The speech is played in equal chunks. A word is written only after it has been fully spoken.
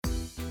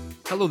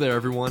Hello there,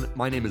 everyone.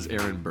 My name is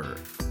Aaron Burr.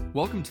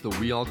 Welcome to the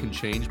We All Can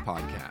Change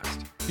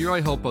podcast. Here I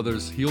help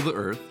others heal the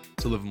earth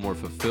to live a more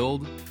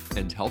fulfilled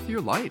and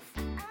healthier life.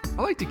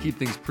 I like to keep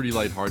things pretty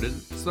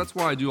lighthearted, so that's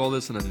why I do all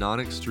this in a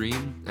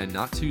non-extreme and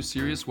not too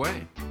serious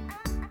way.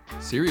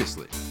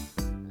 Seriously.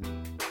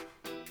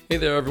 Hey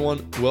there,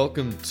 everyone.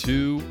 Welcome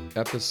to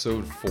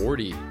episode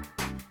 40.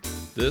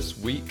 This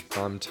week,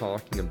 I'm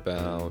talking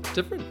about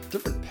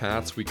different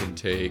paths we can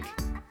take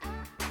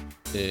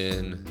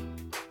in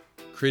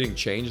creating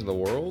change in the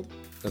world,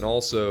 and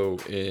also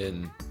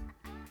in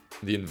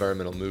the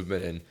environmental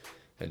movement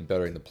and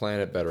bettering the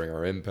planet, bettering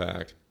our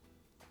impact,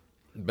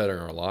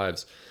 bettering our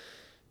lives.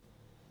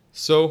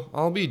 So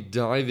I'll be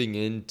diving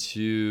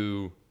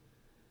into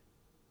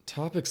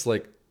topics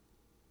like,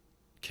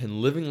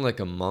 can living like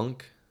a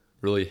monk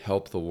really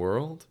help the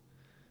world?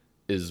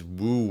 Is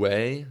Wu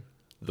Wei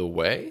the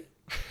way?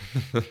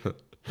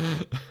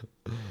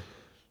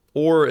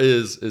 Or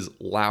is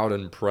loud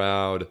and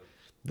proud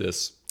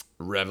this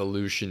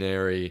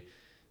revolutionary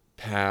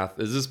path?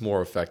 Is this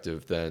more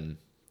effective than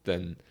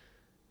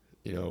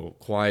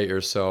quiet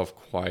yourself,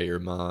 quiet your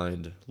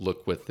mind,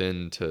 look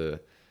within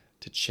to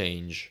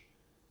change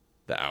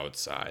the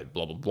outside,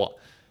 blah blah blah.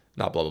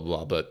 Not blah blah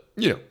blah, but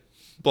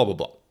blah blah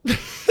blah.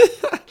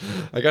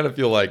 I kind of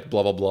feel like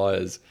blah blah blah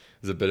is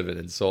a bit of an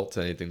insult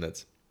to anything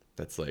that's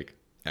like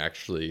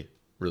actually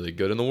really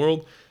good in the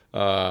world.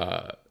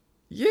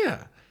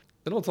 Then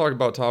I'll talk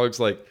about topics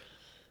like,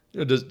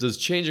 does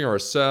changing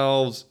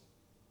ourselves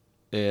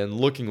and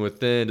looking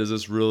within, can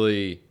this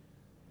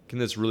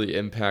really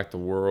impact the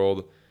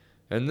world?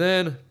 And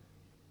then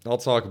I'll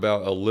talk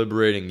about a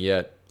liberating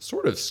yet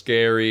sort of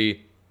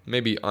scary,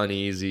 maybe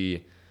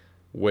uneasy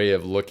way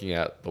of looking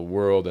at the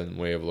world and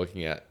way of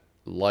looking at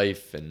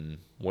life and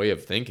way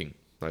of thinking,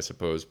 I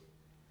suppose.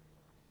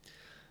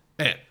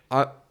 And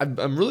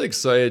I'm really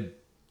excited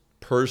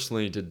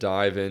personally to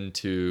dive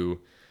into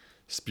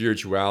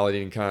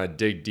spirituality and kind of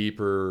dig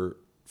deeper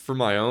for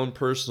my own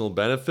personal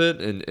benefit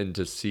and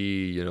to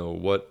see,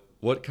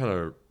 what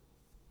kind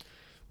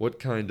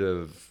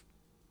of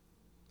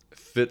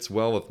fits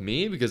well with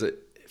me, because it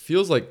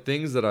feels like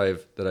things that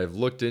I've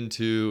looked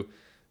into,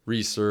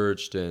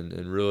 researched,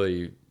 and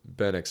really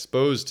been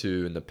exposed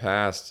to in the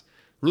past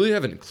really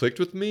haven't clicked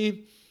with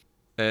me.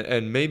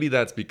 And maybe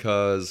that's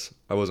because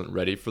I wasn't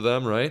ready for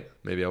them, right?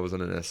 Maybe I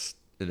wasn't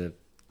in a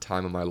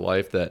time of my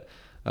life that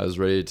I was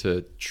ready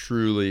to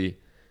truly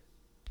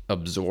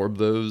absorb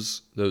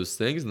those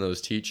things and those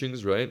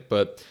teachings, right?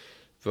 But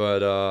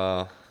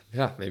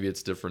maybe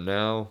it's different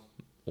now,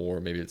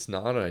 or maybe it's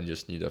not, and I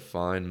just need to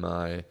find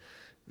my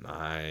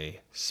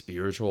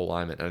spiritual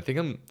alignment. And I think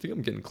I'm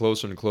getting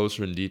closer and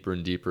closer and deeper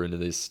into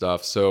this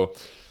stuff. So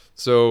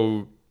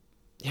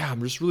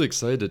I'm just really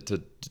excited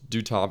to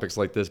do topics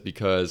like this,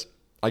 because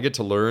I get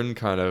to learn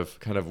kind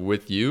of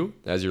with you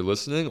as you're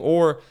listening,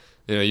 or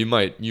you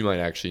might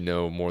actually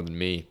know more than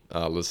me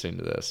listening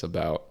to this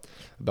about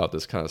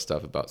this kind of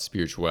stuff, about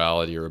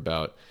spirituality, or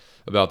about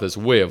this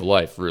way of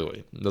life.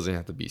 Really, it doesn't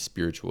have to be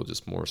spiritual,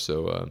 just more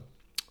so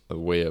a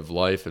way of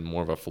life and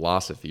more of a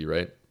philosophy,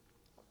 right?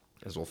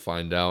 As we'll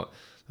find out,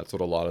 that's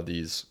what a lot of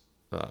these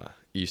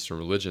Eastern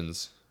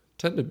religions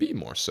tend to be,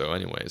 more so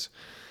anyways.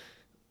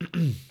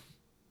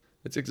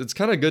 It's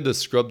kind of good to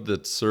scrub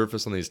the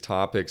surface on these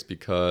topics,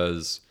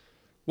 because,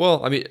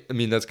 well, I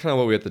mean that's kind of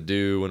what we have to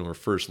do when we're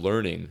first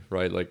learning,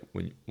 right? Like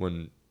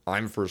when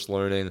I'm first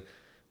learning,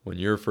 when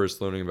you're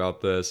first learning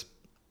about this,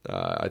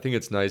 I think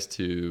it's nice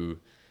to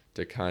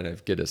kind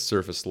of get a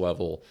surface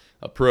level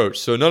approach.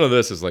 So none of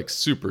this is like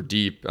super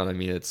deep, and I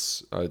mean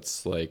it's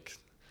like,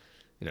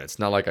 it's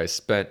not like I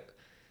spent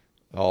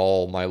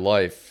all my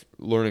life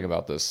learning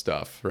about this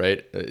stuff,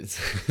 right?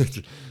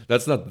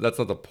 That's not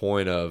the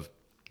point of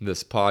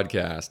this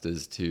podcast,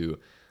 is to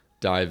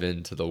dive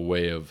into the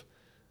way of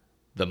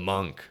the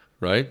monk,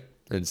 right?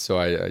 And so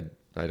I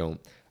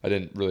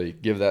didn't really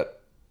give that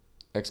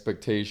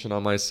expectation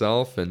on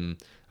myself, and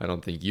I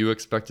don't think you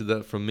expected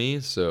that from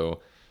me. So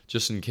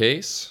just in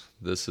case,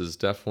 this is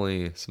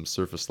definitely some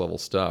surface level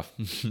stuff.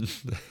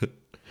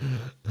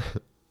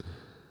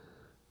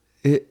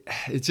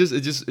 It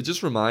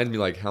just reminds me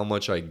like how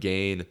much I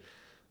gain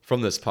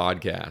from this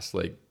podcast,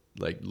 like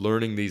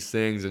learning these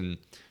things and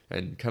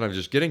kind of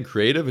just getting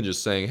creative and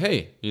just saying,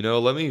 hey,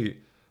 let me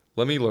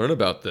learn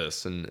about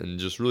this and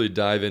just really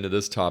dive into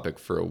this topic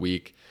for a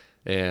week,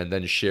 and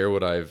then share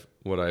what I've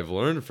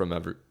learned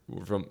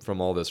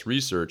from all this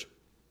research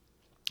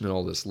and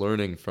all this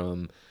learning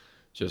from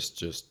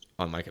just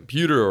on my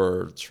computer,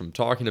 or from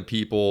talking to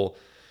people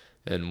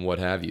and what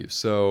have you.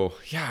 So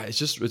yeah, it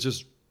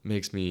just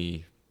makes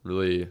me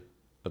really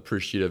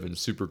appreciative and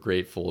super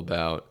grateful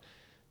about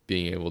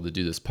being able to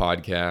do this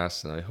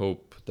podcast, and I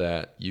hope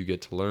that you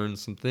get to learn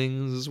some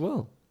things as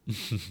well.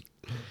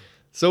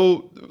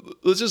 So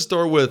let's just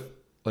start with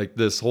like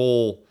this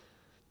whole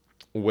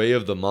way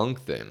of the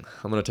monk thing.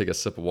 I'm gonna take a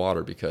sip of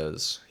water,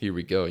 because here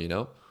we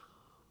go.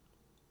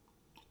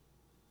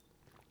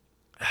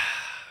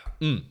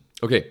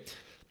 Okay,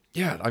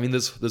 yeah. I mean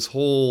this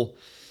whole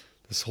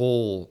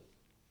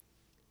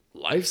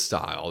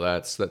lifestyle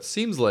that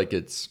seems like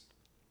it's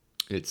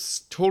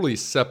totally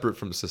separate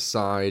from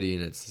society,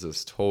 and it's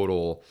this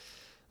total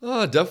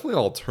definitely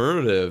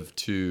alternative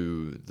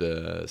to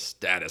the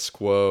status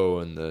quo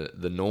and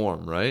the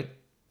norm, right?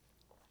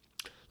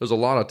 There's a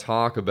lot of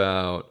talk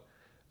about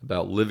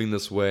living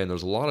this way, and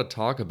there's a lot of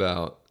talk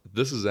about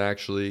this is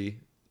actually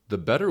the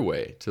better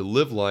way to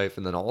live life,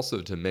 and then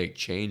also to make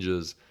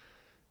changes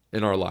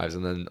in our lives,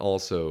 and then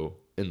also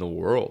in the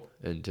world,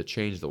 and to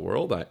change the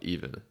world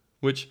even,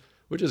 which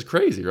is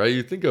crazy, right?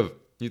 You think of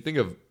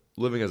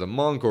living as a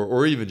monk,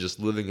 or even just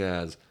living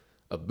as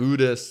a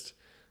Buddhist,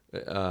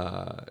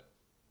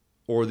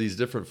 or these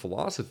different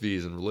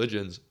philosophies and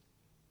religions,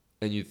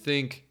 and you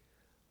think,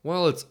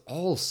 well, it's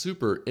all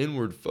super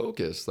inward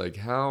focused. Like,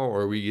 how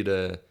are we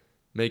gonna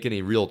make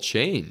any real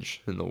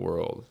change in the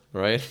world,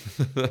 right?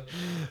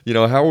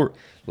 How we're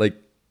like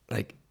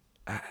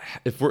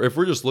if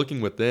we're just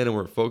looking within and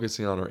we're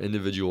focusing on our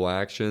individual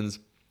actions,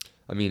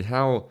 I mean,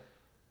 how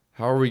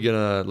are we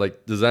gonna,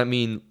 like, does that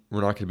mean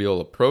we're not gonna be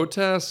able to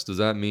protest? Does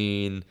that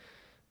mean,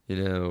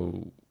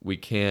 we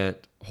can't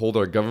hold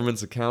our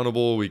governments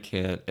accountable? We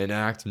can't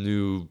enact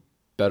new,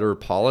 better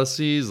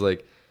policies?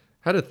 Like,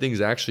 how do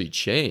things actually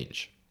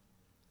change?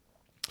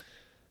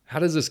 How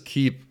does this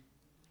keep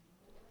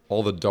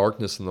all the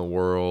darkness in the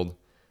world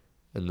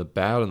and the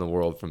bad in the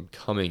world from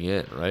coming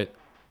in, right?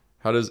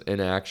 How does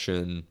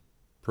inaction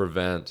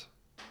prevent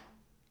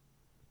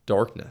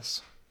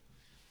darkness?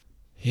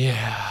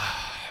 Yeah,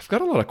 I've got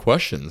a lot of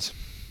questions.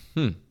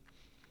 Not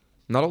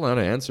a lot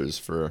of answers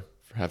for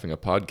having a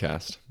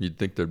podcast. You'd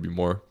think there'd be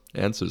more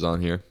answers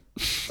on here.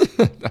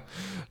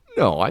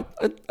 No,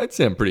 I'd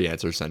say I'm pretty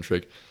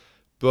answer-centric.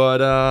 But,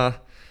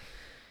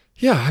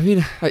 yeah, I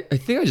mean, I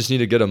think I just need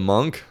to get a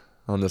monk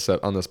on this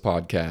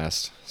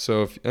podcast.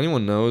 So if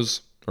anyone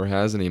knows or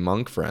has any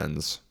monk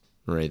friends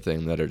or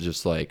anything that are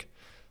just like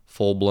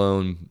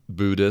full-blown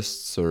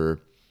Buddhists or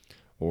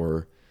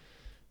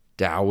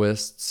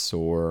Taoists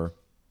or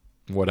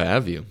what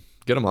have you,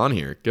 get them on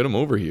here. Get them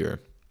over here.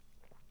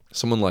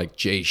 Someone like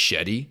Jay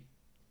Shetty.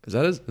 Is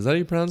that how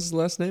you pronounce his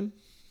last name?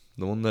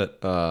 The one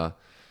that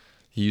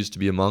he used to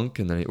be a monk,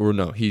 and then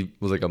he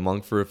was like a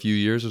monk for a few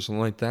years or something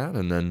like that,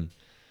 and then.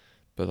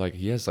 But like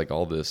he has like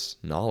all this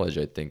knowledge,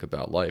 I think,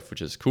 about life,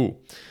 which is cool.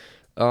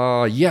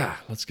 Yeah,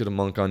 let's get a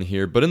monk on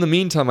here. But in the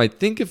meantime, I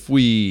think if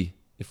we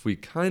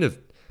kind of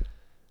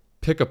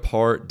pick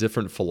apart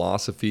different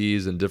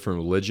philosophies and different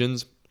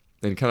religions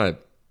and kind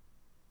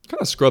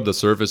of scrub the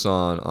surface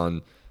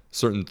on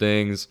certain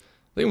things,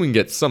 I think we can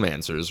get some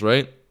answers,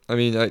 right? I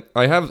mean,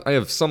 I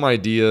have some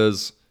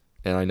ideas,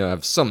 and I know I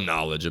have some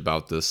knowledge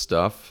about this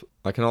stuff.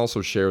 I can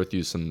also share with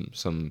you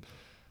some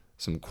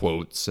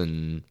quotes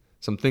and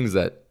some things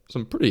that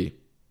some pretty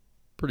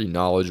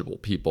knowledgeable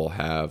people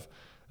have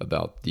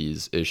about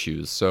these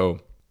issues.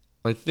 So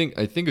I think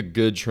a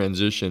good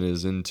transition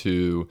is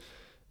into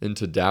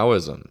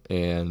Taoism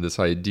and this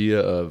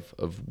idea of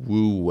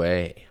Wu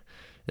Wei.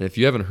 And if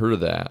you haven't heard of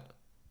that,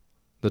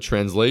 the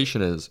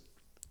translation is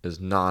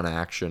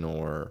non-action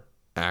or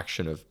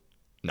action of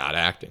not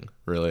acting,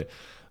 really.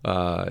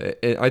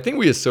 I think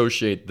we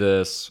associate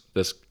this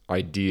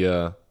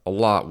idea a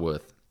lot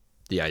with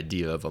the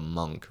idea of a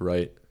monk,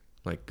 right?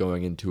 Like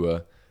going into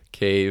a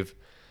cave,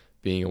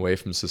 being away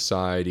from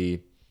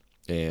society,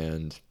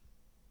 and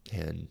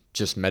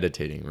just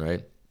meditating,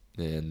 right?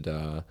 And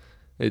I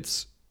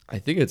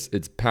think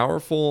it's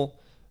powerful,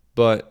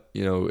 but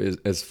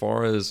as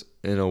far as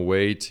in a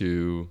way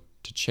to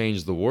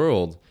change the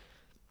world,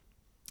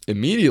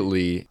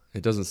 immediately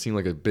it doesn't seem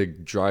like a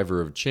big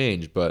driver of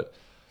change. But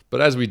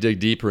as we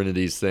dig deeper into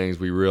these things,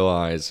 we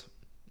realize,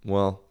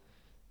 well,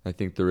 I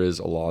think there is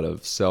a lot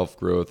of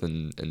self-growth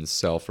and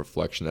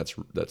self-reflection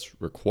that's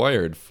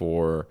required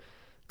for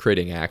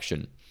creating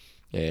action,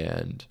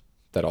 and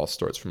that all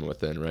starts from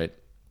within, right?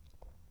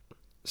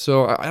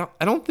 So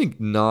I don't think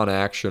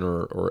non-action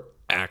or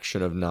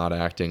action of not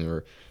acting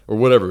or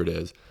whatever it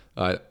is,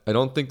 I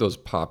don't think those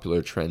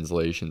popular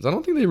translations, I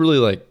don't think they really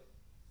like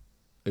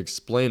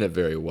explain it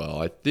very well.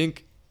 I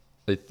think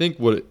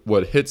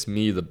what hits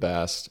me the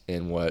best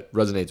and what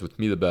resonates with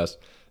me the best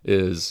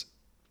is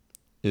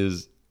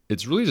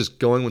it's really just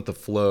going with the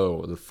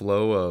flow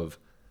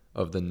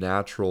of the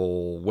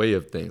natural way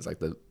of things, like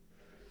the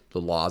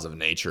laws of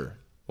nature,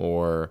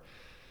 or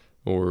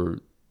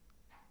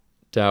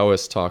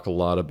Taoists talk a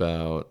lot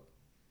about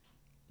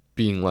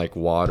being like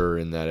water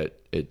in that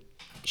it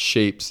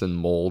shapes and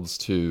molds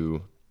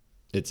to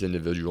its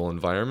individual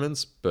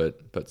environments,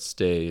 but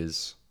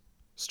stays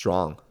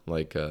strong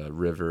like a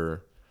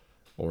river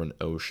or an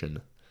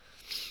ocean.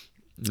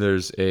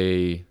 There's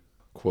a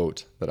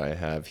quote that I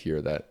have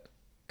here that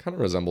kind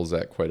of resembles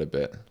that quite a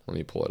bit. Let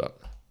me pull it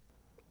up.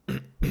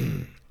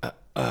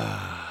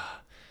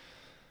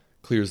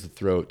 Clears the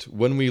throat.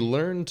 When we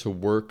learn to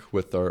work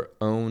with our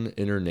own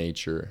inner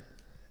nature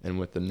and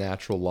with the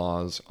natural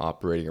laws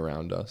operating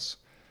around us,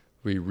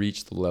 we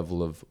reach the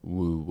level of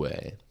Wu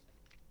Wei.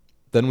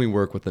 Then we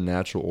work with the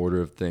natural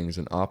order of things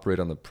and operate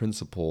on the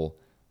principle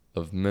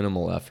of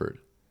minimal effort.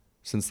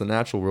 Since the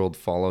natural world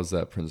follows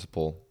that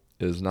principle,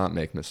 is not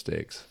make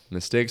mistakes.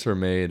 Mistakes are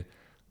made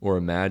or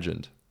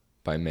imagined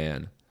by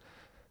man.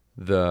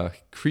 The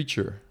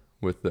creature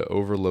with the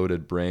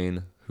overloaded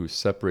brain who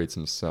separates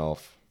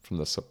himself from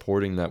the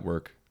supporting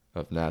network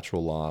of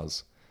natural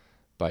laws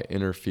by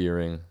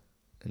interfering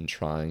and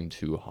trying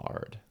too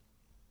hard.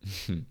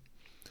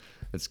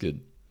 That's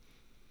good.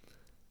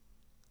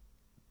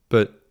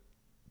 But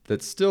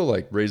that still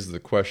like raises the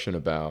question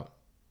about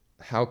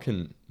how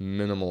can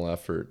minimal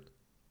effort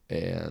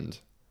and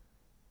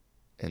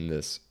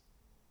this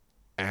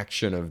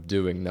action of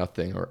doing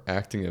nothing or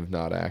acting of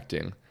not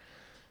acting,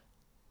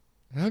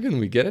 how can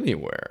we get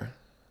anywhere?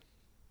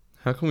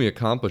 How can we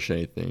accomplish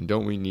anything?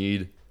 Don't we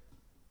need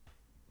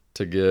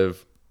to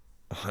give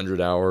 100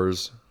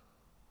 hours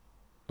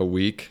a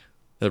week,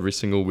 every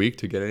single week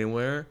to get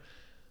anywhere?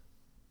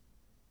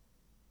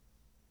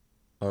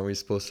 Are we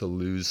supposed to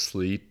lose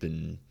sleep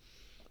and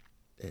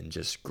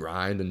just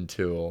grind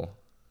until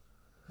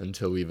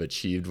we've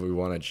achieved what we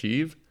want to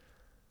achieve?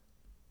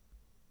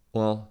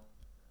 Well,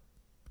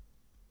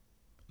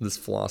 this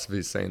philosophy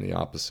is saying the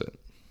opposite.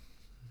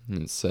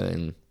 It's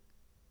saying,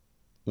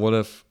 what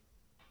if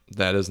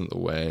that isn't the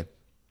way?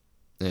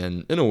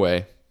 And in a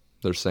way,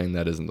 they're saying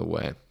that isn't the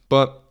way.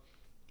 But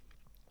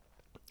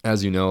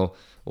as you know,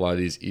 a lot of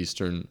these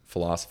Eastern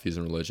philosophies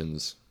and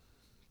religions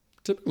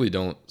typically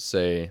don't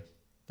say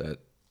that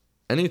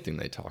anything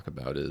they talk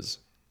about is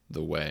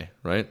the way,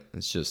 right?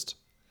 It's just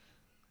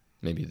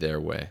maybe their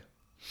way,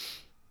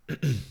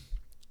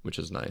 which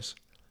is nice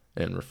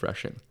and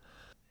refreshing.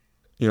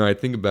 I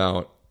think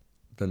about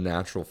the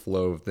natural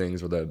flow of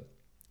things, or the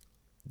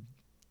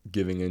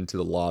giving into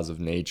the laws of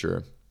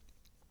nature.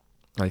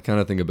 I kind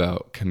of think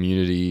about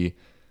community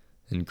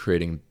and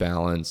creating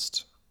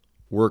balanced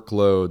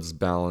workloads,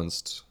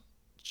 balanced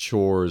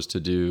chores to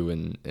do,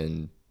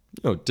 and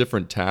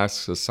different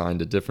tasks assigned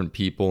to different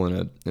people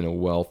in a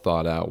well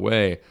thought out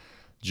way,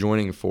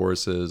 joining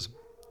forces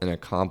and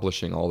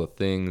accomplishing all the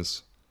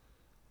things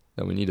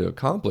that we need to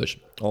accomplish,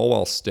 all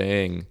while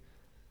staying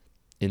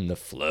in the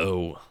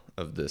flow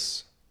of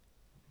this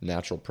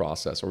natural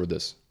process, or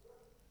this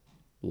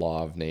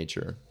law of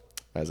nature,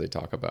 as they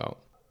talk about.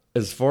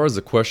 As far as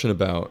the question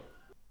about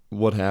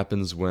what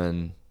happens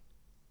when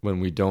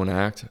we don't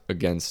act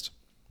against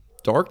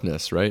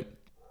darkness, right?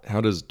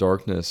 How does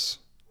darkness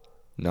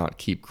not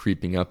keep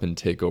creeping up and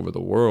take over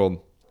the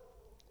world?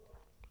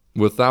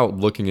 Without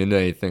looking into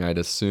anything, I'd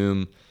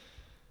assume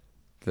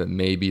that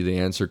maybe the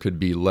answer could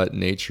be let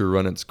nature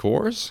run its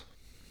course,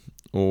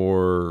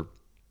 or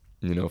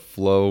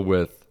flow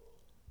with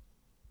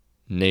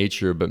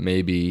nature, but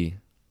maybe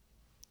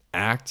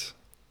act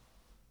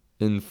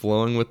in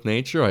flowing with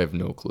nature. I have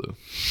no clue.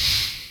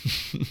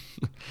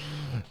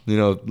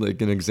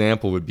 Like an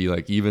example would be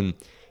like even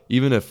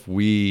if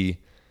we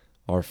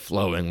are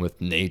flowing with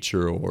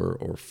nature,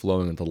 or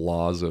flowing with the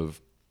laws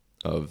of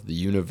the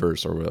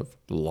universe, or of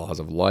the laws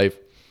of life,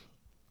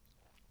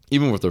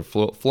 even with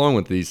flowing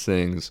with these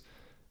things,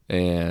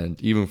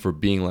 and even for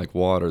being like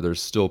water,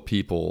 there's still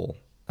people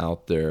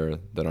out there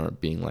that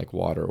aren't being like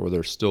water, or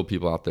there's still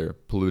people out there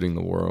polluting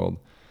the world.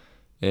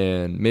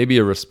 And maybe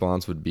a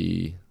response would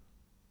be,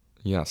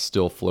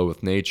 still flow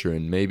with nature,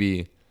 and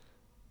maybe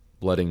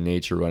letting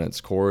nature run its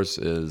course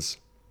is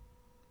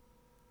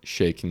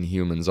shaking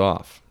humans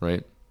off,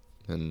 right?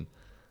 And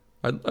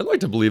I'd like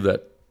to believe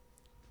that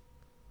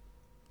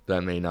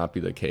may not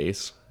be the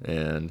case,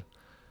 and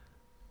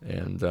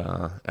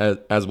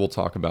as we'll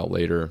talk about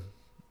later,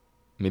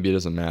 maybe it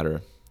doesn't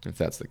matter if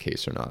that's the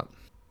case or not.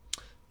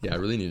 Yeah, I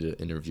really need to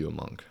interview a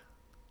monk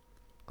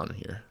on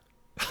here,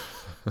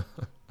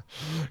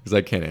 because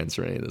I can't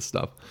answer any of this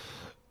stuff.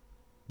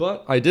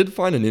 But I did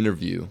find an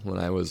interview when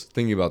I was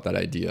thinking about that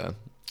idea.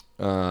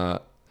 I'm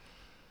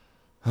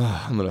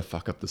gonna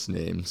fuck up this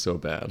name so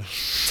bad.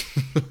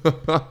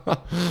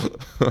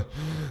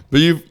 But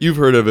you've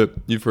heard of it.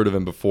 You've heard of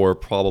him before,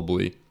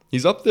 probably.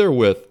 He's up there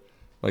with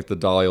like the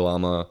Dalai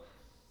Lama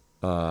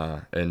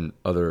and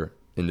other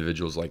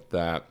individuals like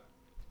that.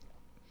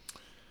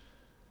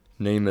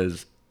 Name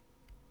is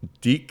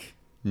Thich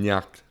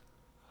Nhat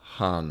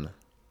Hanh.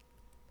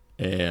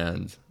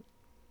 And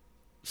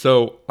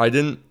so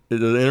the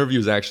interview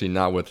is actually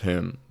not with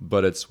him,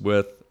 but it's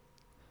with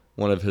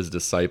one of his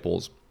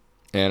disciples.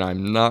 And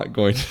I'm not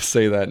going to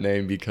say that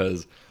name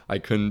because I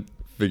couldn't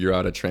figure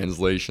out a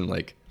translation,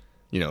 like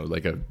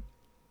a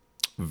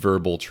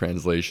verbal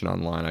translation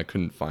online. I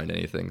couldn't find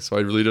anything. So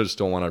I really just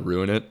don't want to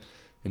ruin it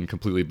and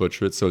completely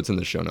butcher it. So it's in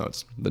the show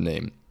notes, the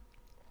name.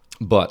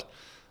 But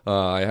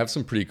I have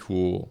some pretty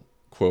cool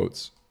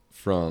quotes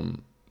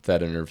from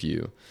that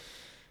interview.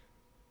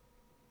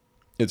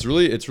 It's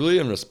really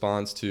in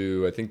response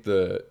to, I think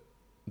the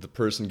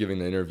person giving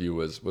the interview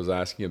was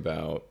asking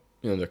about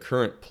the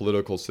current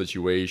political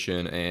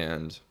situation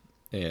and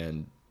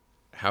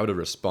how to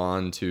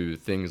respond to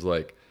things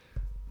like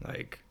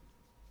I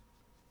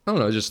don't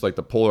know, just like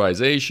the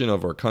polarization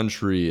of our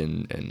country,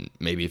 and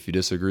maybe if you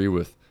disagree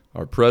with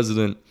our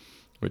president,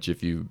 which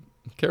if you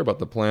care about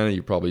the planet,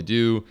 you probably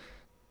do.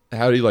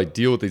 How do you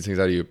deal with these things?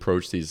 How do you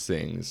approach these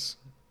things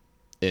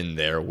in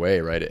their way,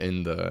 right?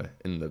 In the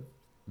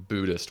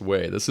Buddhist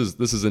way. This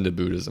is into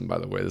Buddhism, by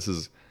the way. This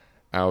is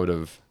out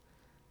of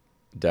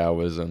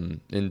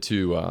Taoism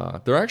into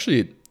they're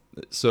actually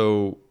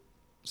so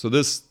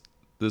this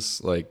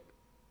like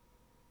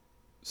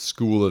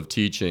school of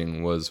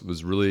teaching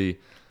was really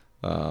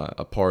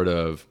a part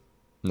of,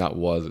 not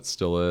was, it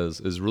still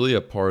is really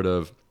a part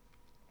of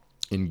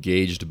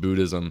engaged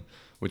Buddhism,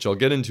 which I'll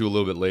get into a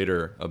little bit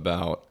later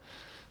about.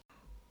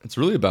 It's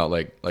really about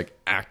like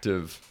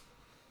active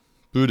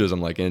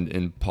Buddhism, like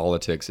in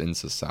politics, in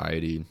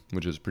society,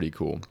 which is pretty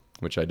cool,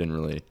 which I didn't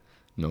really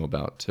know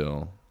about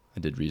till I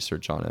did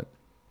research on it.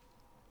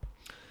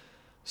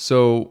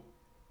 So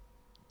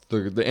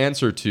the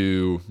answer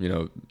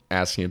to,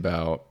 asking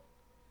about,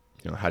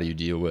 how do you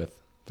deal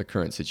with the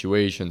current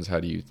situations? How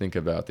do you think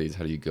about these?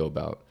 How do you go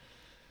about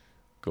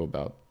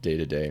day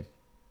to day?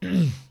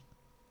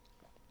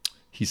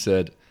 He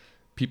said,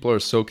 people are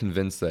so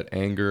convinced that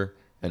anger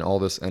and all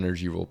this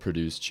energy will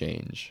produce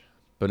change.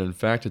 But in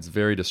fact, it's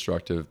very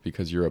destructive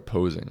because you're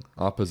opposing.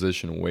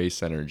 Opposition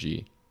wastes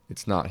energy.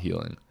 It's not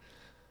healing.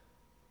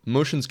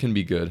 Emotions can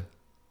be good.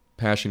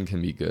 Passion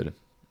can be good.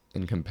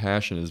 And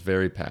compassion is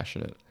very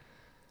passionate.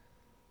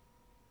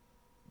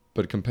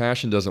 But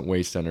compassion doesn't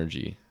waste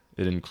energy.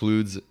 It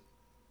includes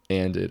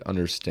and it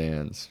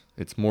understands.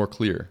 It's more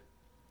clear.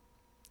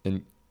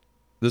 And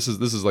this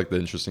is like the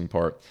interesting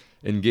part.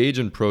 Engage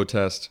in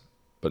protest,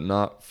 but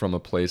not from a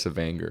place of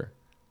anger.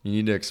 You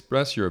need to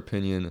express your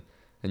opinion,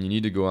 and you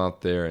need to go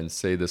out there and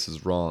say this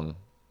is wrong.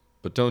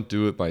 But don't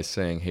do it by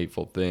saying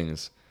hateful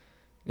things.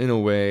 In a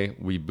way,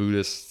 we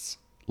Buddhists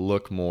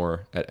look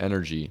more at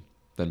energy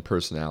than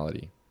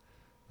personality.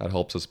 That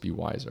helps us be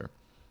wiser.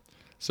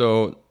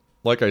 So,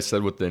 like I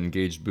said with the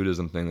engaged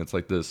Buddhism thing, it's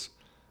like this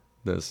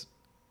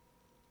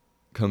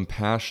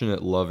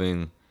compassionate,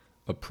 loving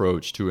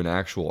approach to an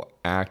actual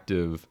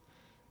active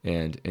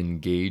and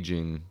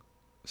engaging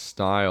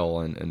style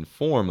and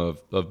form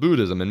of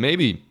Buddhism. And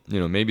maybe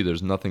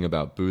there's nothing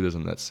about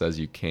Buddhism that says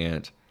you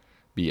can't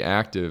be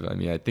active. I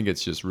mean, I think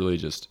it's just really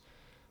just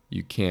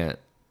you can't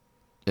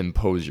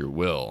impose your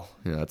will.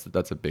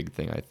 That's a big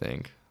thing, I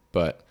think.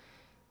 But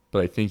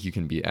I think you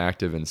can be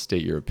active and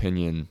state your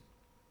opinion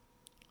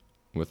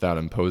without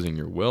imposing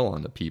your will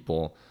onto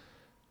people.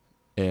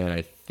 And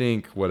I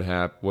think what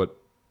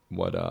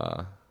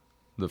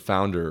the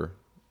founder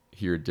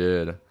here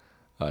did,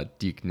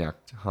 Thich Nhat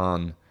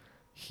Hanh,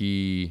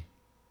 he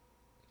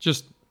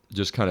just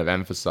kind of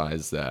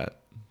emphasized that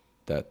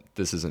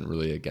this isn't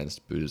really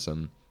against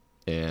Buddhism,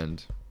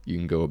 and you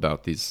can go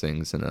about these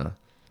things in a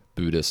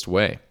Buddhist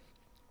way.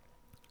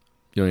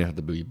 You don't even have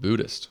to be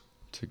Buddhist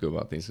to go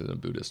about things in a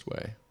Buddhist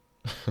way.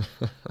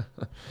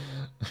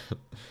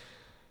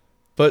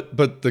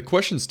 But the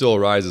question still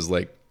arises,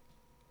 like,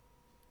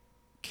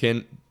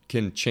 can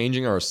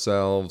changing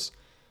ourselves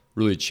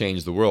really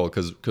change the world?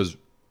 Because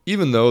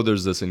even though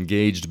there's this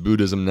engaged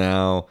Buddhism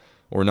now,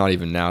 or not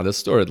even now, this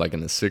started like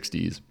in the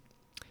 60s,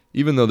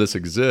 even though this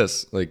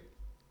exists, like,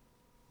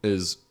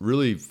 is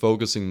really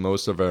focusing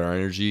most of our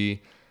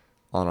energy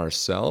on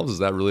ourselves, is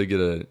that really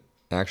going to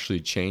actually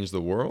change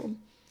the world?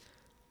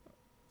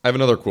 I have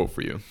another quote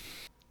for you.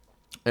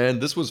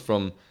 And this was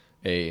from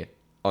a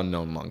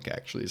unknown monk,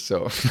 actually.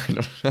 So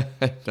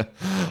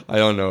I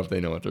don't know if they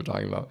know what they're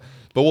talking about,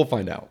 but we'll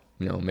find out,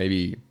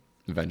 maybe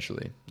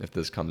eventually, if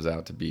this comes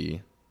out to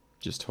be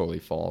just totally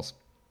false.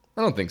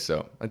 I don't think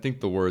so. I think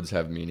the words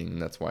have meaning,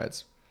 and that's why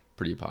it's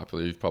pretty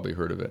popular. You've probably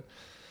heard of it.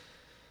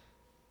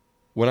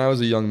 When I was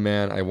a young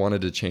man, I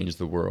wanted to change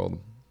the world.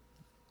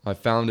 I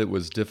found it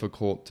was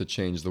difficult to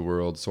change the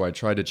world, so I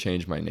tried to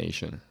change my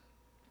nation.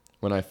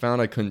 When I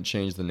found I couldn't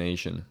change the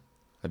nation,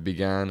 I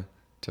began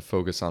to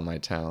focus on my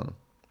town.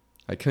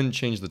 I couldn't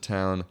change the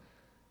town,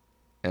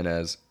 and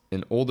as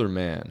an older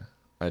man,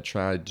 I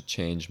tried to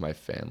change my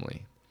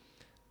family.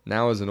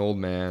 Now as an old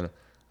man,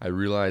 I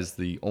realize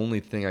the only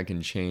thing I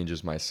can change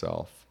is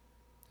myself.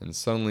 And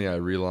suddenly I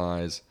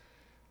realize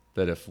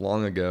that if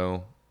long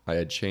ago I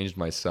had changed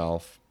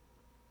myself,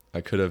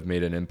 I could have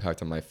made an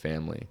impact on my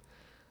family.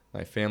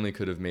 My family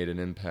could have made an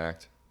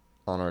impact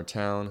on our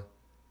town.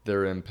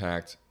 Their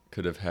impact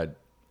could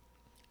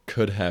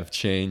have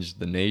changed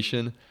the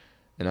nation,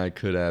 and I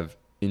could have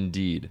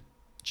indeed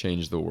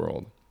changed the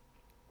world.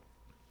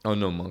 Oh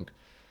no, monk.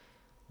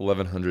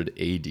 1100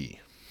 AD.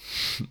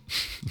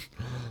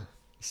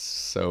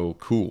 So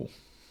cool.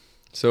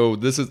 So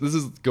this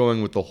is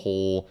going with the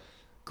whole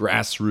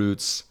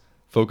grassroots,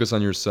 focus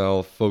on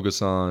yourself,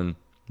 focus on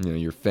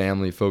your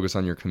family, focus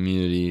on your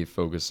community,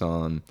 focus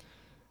on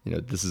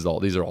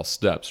these are all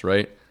steps,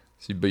 right?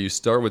 So, but you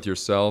start with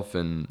yourself,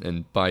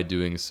 and by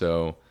doing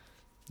so,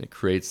 it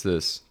creates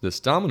this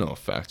domino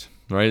effect,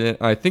 right? And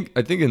I think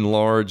in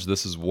large,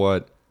 this is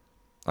what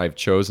I've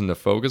chosen to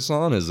focus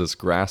on, is this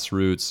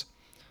grassroots,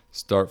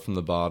 start from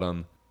the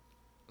bottom.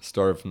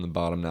 Started from the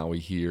bottom, now we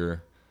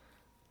hear.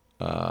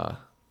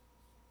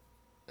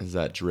 Is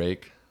that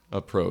Drake?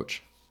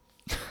 Approach.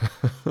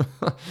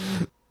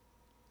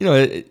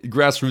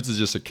 Grassroots is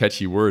just a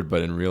catchy word,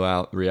 but in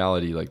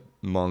reality, like,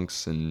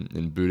 monks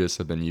and Buddhists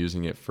have been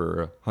using it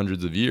for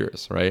hundreds of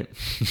years, right?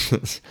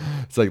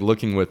 It's like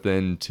looking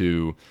within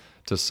to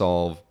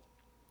solve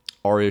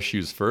our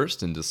issues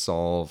first, and to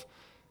solve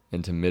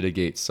and to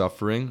mitigate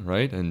suffering,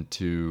 right? And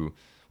to,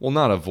 well,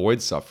 not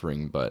avoid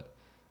suffering, but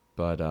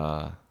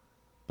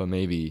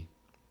maybe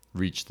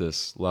reach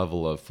this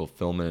level of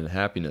fulfillment and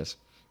happiness,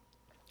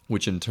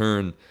 which in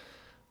turn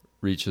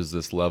reaches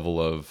this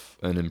level of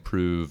an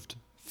improved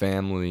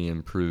family,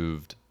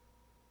 improved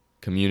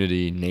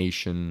community,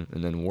 nation,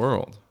 and then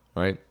world,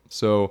 right?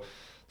 So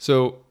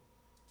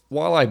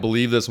while I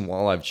believe this and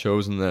while I've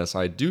chosen this,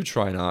 I do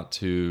try not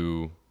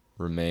to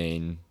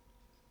remain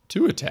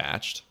too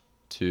attached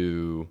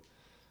to,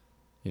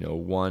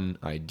 one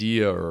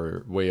idea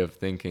or way of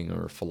thinking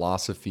or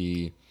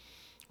philosophy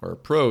or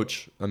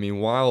approach. I mean,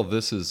 while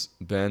this has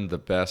been the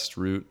best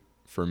route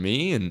for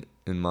me, and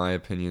in my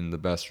opinion, the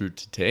best route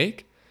to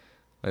take,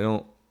 I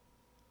don't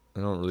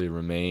really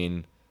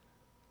remain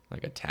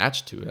like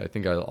attached to it. I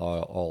think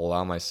I'll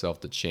allow myself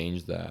to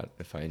change that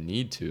if I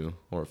need to,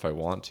 or if I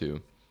want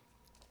to.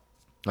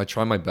 I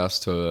try my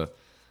best to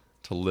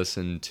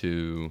listen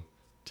to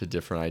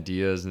different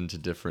ideas and to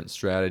different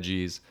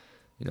strategies.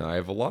 I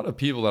have a lot of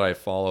people that I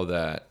follow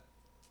that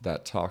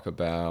talk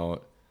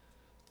about,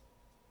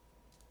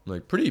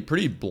 like,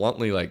 pretty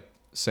bluntly, like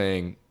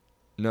saying,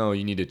 no,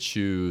 you need to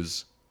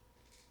choose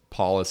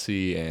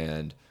policy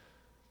and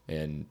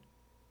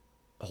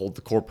hold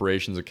the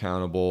corporations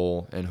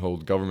accountable and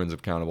hold governments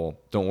accountable.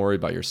 Don't worry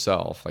about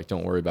yourself. Like,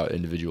 don't worry about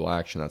individual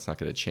action. That's not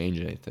going to change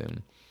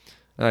anything.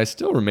 And I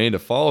still remain to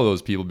follow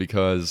those people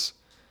because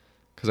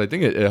I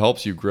think it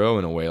helps you grow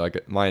in a way.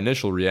 Like, my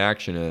initial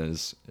reaction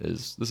is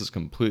this is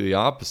completely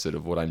opposite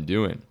of what I'm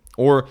doing.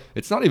 Or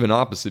it's not even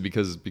opposite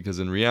because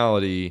in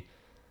reality,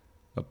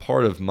 a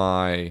part of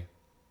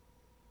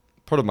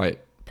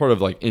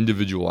like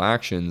individual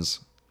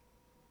actions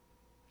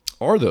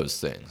are those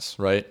things,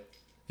 right?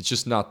 It's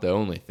just not the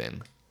only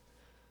thing.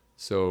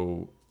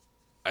 So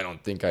I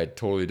don't think I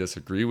totally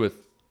disagree with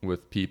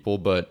people,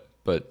 but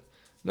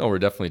no, we're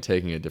definitely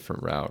taking a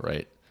different route,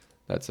 right?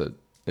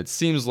 It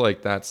seems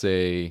like that's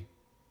a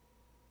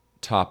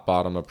top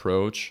bottom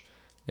approach,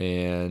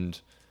 and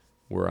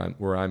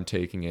where I'm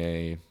taking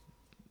a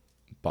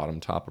bottom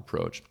top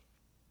approach.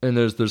 And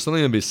there's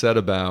something to be said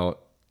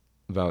about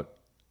we're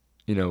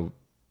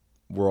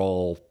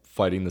all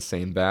fighting the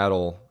same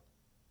battle.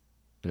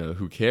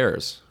 Who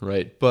cares,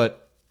 right?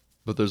 But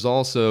there's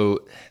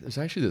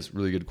actually this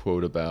really good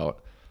quote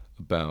about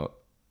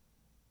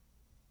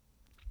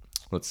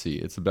let's see,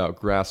 it's about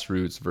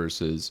grassroots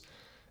versus,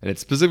 and it's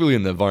specifically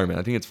in the environment.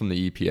 I think it's from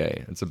the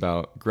EPA. It's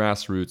about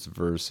grassroots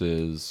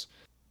versus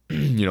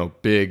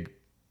big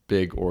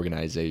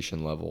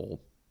organization level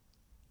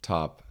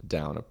top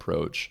down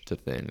approach to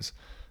things.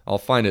 I'll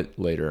find it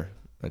later.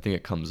 I think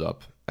it comes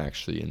up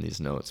actually in these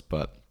notes,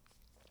 but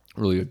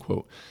really good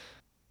quote.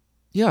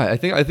 Yeah, I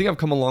think I've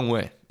come a long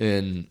way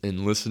in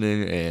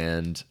listening,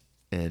 and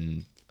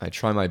I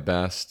try my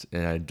best,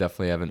 and I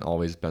definitely haven't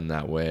always been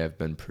that way. I've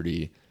been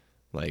pretty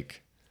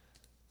like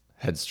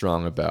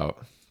headstrong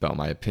about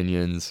my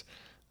opinions.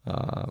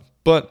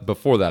 But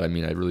before that, I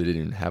mean, I really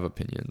didn't even have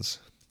opinions.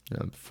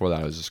 Before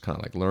that, I was just kind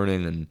of like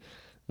learning, and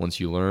once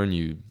you learn,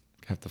 you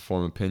have to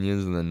form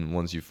opinions, and then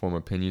once you form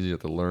opinions, you have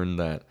to learn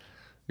that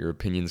your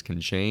opinions can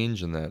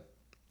change and that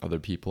other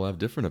people have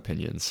different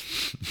opinions.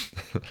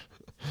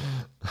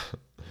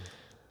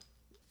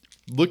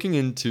 Looking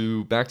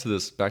into back to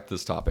this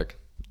topic,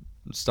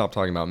 stop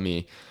talking about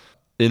me.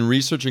 In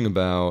researching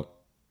about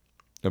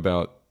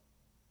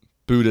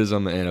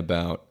Buddhism and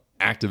about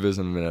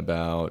activism and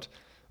about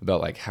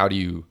like how do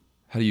you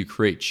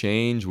create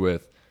change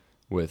with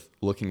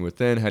looking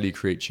within? How do you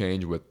create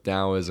change with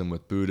Taoism,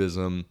 with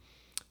Buddhism,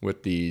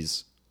 with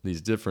these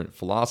different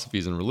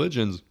philosophies and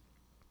religions?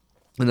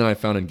 And then I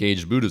found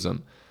Engaged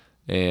Buddhism,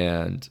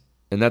 and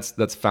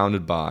that's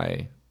founded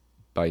by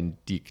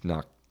Thich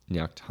Nhat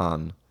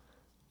Hanh.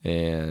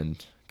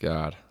 And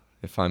God,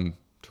 if I'm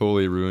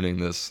totally ruining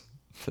this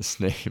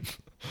name,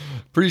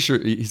 pretty sure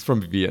he's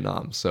from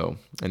Vietnam. So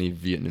any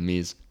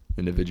Vietnamese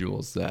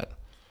individuals that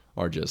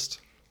are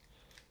just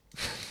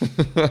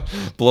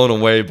blown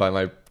away by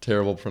my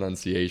terrible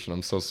pronunciation,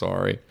 I'm so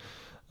sorry.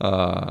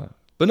 But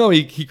no,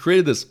 he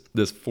created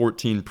this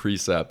 14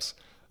 precepts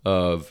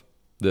of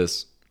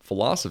this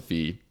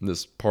philosophy,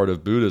 this part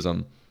of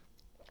Buddhism,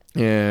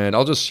 and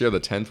I'll just share the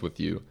 10th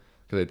with you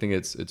because I think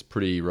it's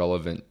pretty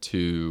relevant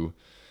to,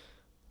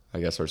 I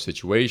guess, our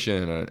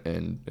situation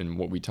and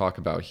what we talk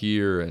about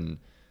here and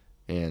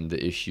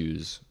the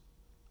issues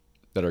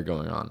that are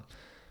going on.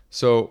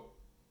 So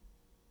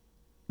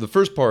the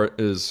first part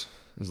is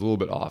a little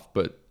bit off,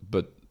 but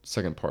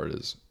second part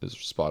is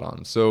spot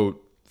on.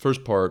 So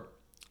first part,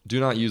 do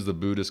not use the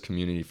Buddhist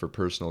community for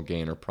personal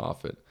gain or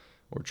profit,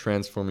 or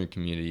transform your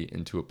community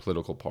into a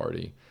political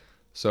party.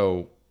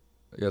 So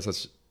I guess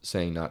that's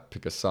saying not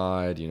pick a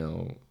side,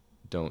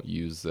 don't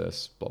use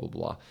this, blah, blah,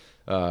 blah.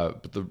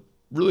 But the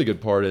really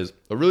good part is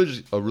a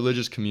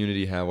religious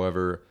community,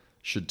 however,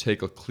 should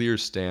take a clear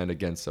stand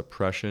against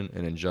oppression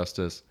and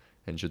injustice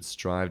and should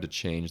strive to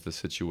change the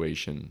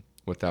situation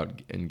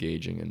without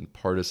engaging in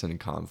partisan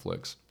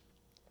conflicts.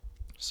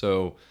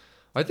 So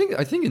I think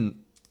this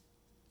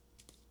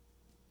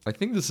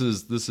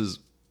is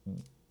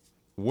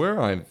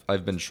where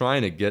I've been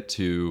trying to get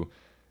to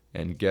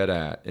and get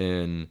at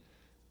in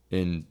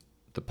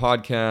the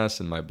podcast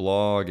and my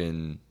blog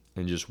and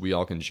just We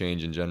All Can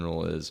Change in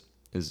general is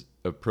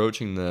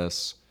approaching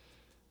this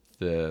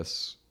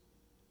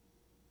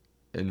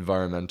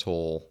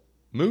environmental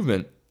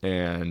movement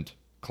and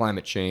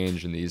climate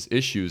change and these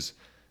issues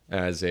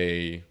as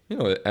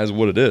as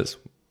what it is,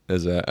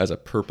 as a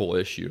purple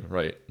issue,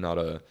 right? Not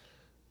a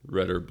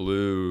red or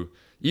blue.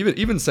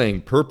 Even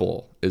saying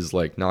purple is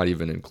like not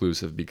even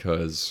inclusive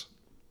because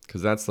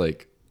that's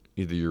like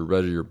either you're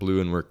red or you're blue,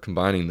 and we're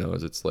combining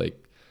those. It's like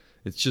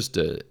it's just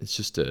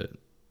a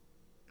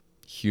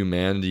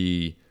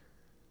humanity,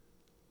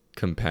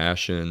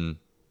 compassion,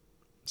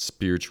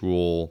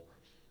 spiritual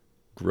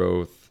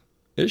growth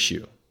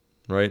issue,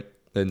 right?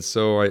 And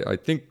so I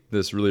think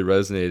this really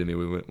resonated with me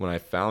when I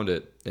found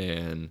it,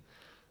 and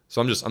so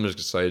I'm just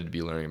excited to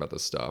be learning about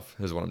this stuff,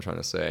 is what I'm trying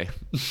to say.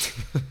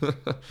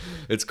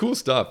 It's cool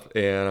stuff,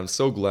 and I'm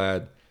so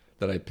glad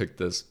that I picked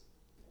this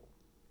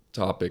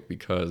topic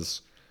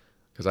because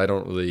I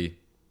haven't really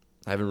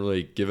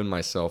given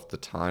myself the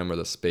time or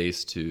the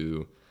space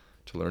to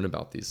learn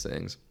about these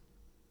things.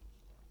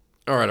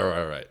 All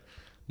right.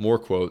 More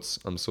quotes.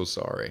 I'm so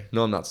sorry.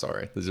 No, I'm not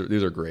sorry.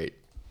 These are great.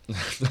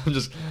 I'm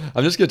just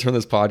gonna turn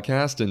this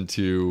podcast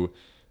into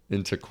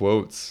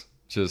quotes.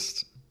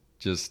 Just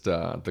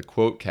the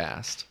quote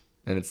cast,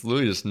 and it's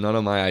literally just none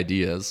of my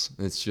ideas.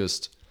 It's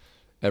just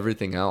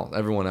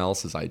everyone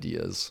else's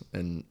ideas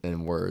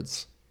and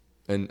words,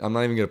 and I'm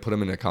not even gonna put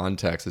them in a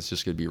context. It's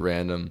just gonna be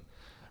random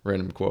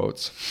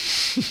quotes.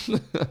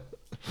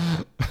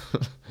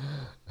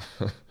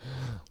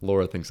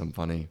 Laura thinks I'm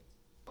funny.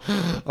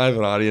 I have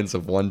an audience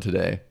of 1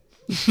 today.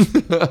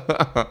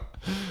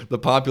 The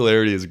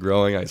popularity is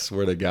growing, I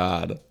swear to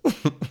God.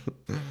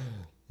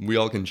 We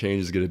All Can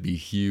Change is going to be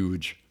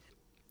huge.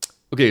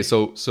 Okay,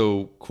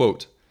 so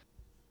quote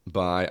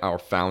by our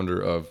founder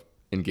of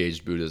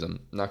Engaged Buddhism.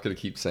 I'm not going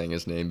to keep saying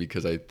his name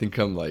because I think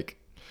I'm like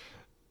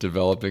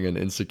developing an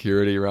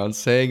insecurity around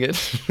saying it.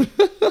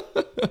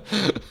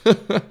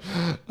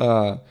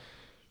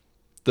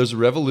 There's a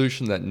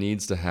revolution that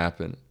needs to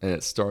happen, and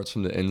it starts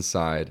from the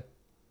inside.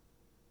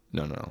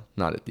 No,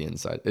 not at the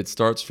inside. It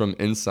starts from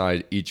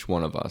inside each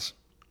one of us.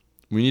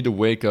 We need to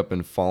wake up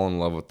and fall in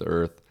love with the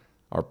earth.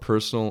 Our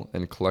personal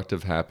and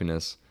collective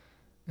happiness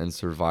and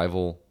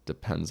survival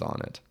depends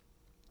on it.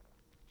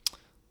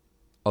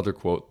 Other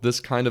quote, this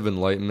kind of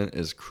enlightenment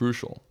is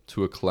crucial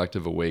to a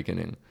collective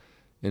awakening.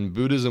 In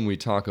Buddhism, we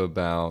talk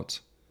about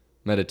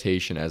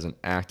meditation as an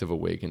act of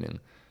awakening.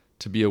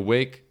 To be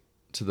awake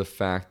to the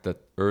fact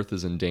that earth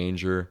is in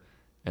danger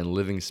and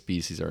living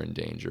species are in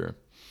danger.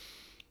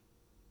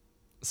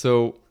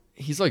 So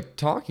he's like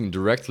talking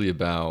directly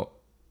about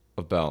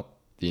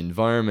the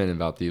environment,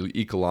 about the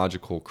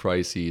ecological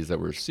crises that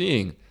we're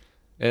seeing,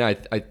 and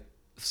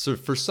so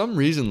for some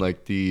reason,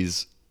 like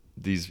these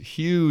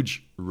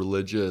huge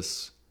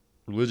religious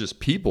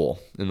people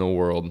in the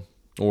world,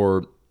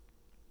 or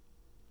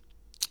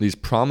these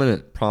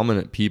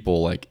prominent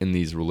people, like in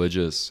these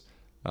religious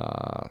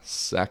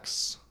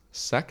sects.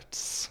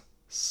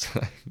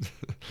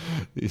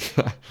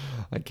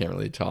 I can't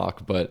really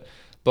talk, but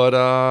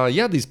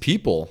yeah, these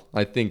people,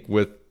 I think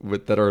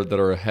with that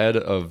are ahead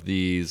of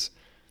these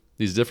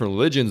different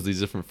religions, these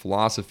different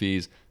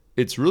philosophies,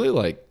 it's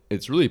really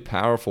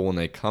powerful when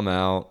they come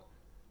out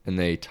and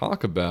they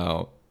talk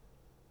about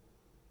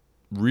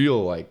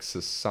real like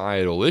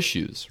societal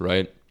issues,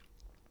 right?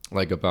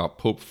 Like about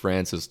Pope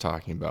Francis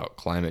talking about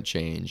climate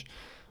change,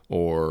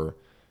 or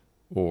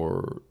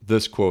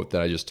this quote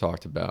that I just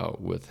talked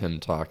about with him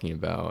talking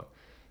about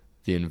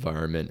the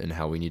environment and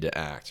how we need to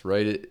act,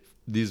 right?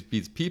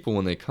 These people,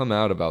 when they come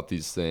out about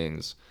these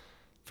things,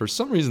 for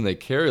some reason they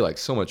carry like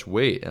so much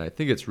weight, and I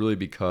think it's really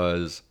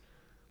because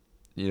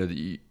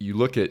you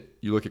look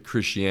at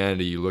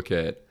Christianity, you look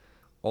at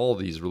all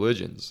these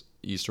religions,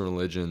 Eastern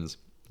religions,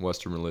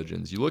 Western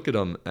religions, you look at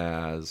them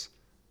as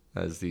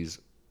these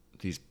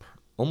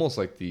almost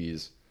like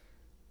these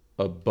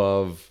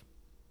above,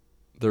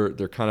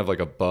 they're kind of like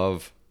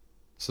above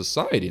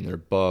society, and they're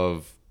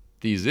above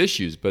these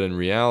issues, but in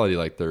reality,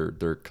 like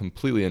they're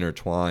completely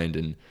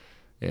intertwined,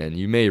 and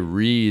you may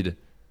read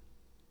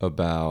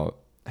about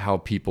how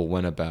people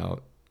went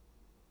about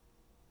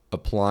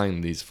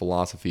applying these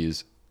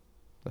philosophies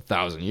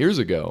 1,000 years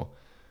ago,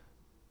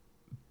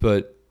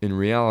 but in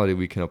reality,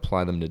 we can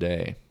apply them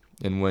today.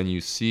 And when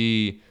you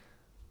see,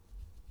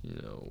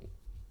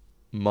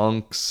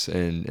 monks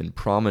and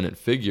prominent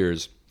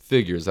figures,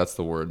 that's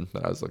the word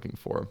that I was looking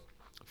for,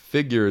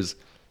 figures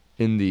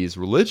in these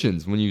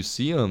religions, when you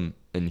see them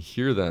and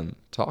hear them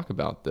talk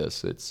about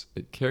this, it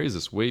carries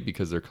this weight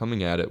because they're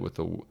coming at it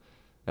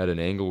at an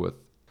angle with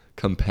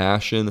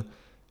compassion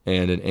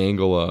and an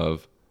angle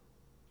of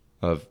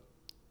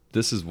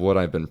this is what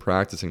I've been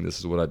practicing, this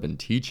is what I've been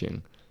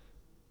teaching,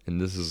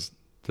 and this is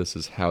this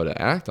is how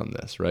to act on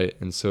this, right?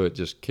 And so it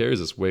just carries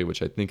this weight,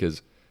 which I think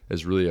is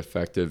really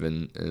effective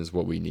and is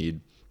what we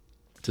need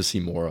to see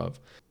more of.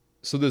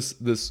 So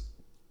this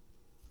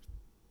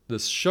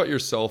shut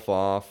yourself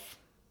off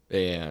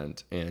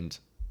and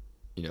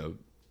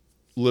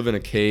live in a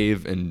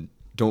cave and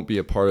don't be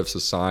a part of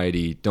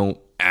society, don't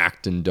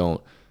act and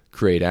don't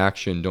create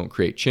action, don't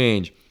create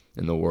change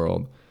in the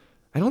world.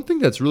 I don't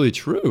think that's really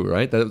true,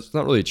 right? That's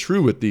not really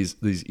true with these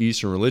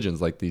Eastern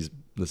religions, like this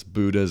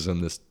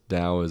Buddhism, this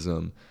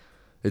Taoism.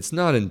 It's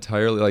not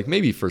entirely, like,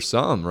 maybe for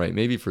some, right?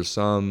 Maybe for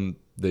some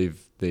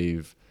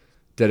they've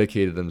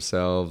dedicated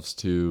themselves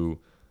to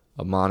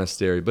a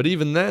monastery, but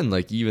even then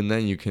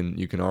you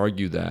can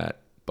argue that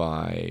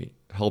by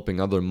helping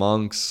other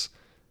monks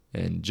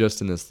and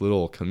just in this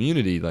little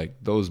community, like,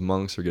 those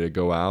monks are going to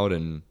go out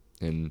and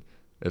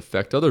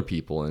affect other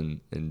people, and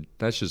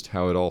that's just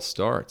how it all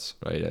starts,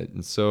 right?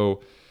 And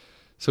so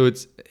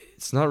it's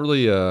not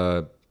really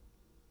a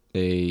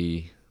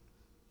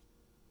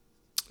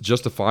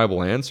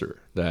justifiable answer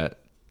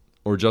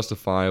or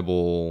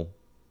justifiable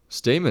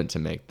statement to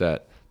make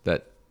that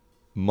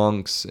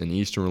monks and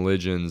Eastern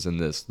religions and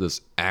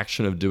this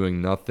action of doing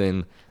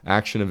nothing,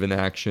 action of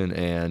inaction,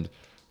 and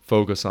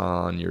focus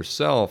on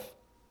yourself,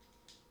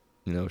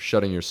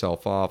 shutting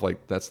yourself off,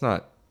 like, that's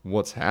not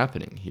what's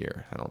happening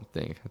here. I don't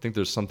think. I think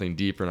there's something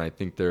deeper, and I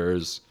think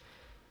there's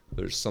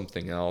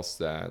something else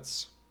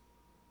that's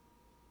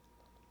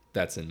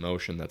in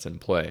motion, that's in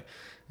play,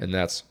 and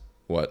that's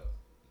what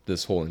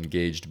this whole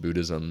engaged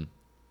Buddhism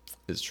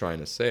is trying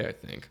to say. I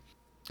think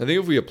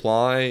if we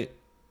apply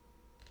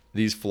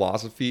these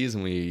philosophies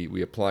and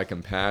we apply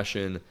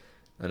compassion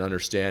and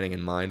understanding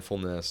and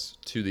mindfulness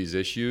to these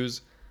issues,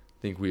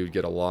 I think we would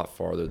get a lot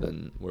farther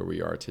than where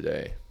we are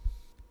today.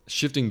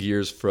 Shifting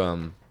gears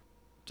from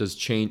does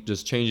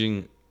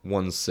changing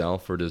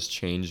oneself or does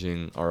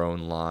changing our own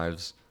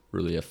lives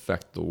really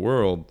affect the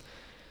world?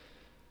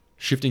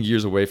 Shifting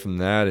gears away from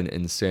that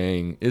and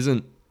saying,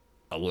 isn't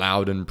a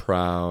loud and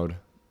proud,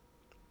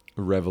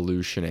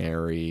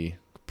 revolutionary,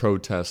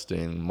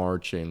 protesting,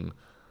 marching,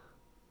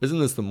 isn't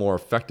this the more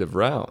effective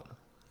route,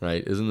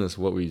 right? Isn't this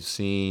what we've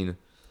seen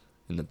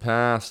in the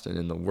past and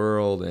in the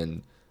world,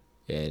 and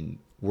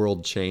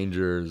world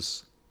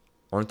changers,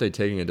 aren't they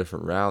taking a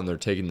different route? And they're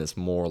taking this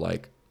more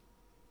like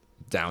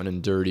down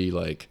and dirty,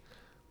 like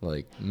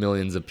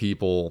millions of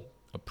people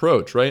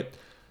approach, right?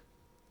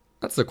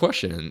 That's the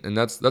question, and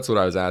that's what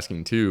I was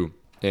asking too.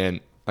 And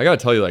I gotta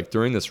tell you, like,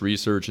 during this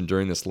research and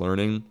during this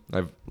learning,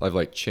 I've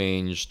like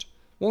changed.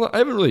 Well, I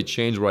haven't really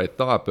changed what I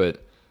thought,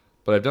 but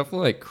I've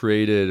definitely like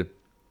created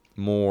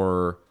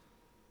more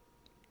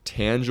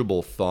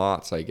tangible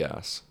thoughts, I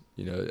guess.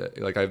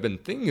 Like, I've been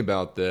thinking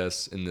about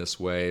this in this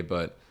way,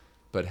 but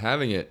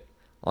having it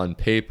on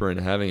paper and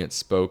having it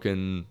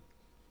spoken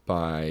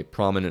by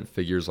prominent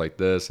figures like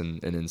this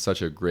and in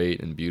such a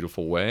great and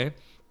beautiful way,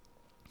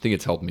 I think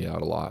it's helped me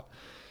out a lot.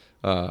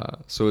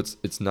 So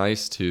it's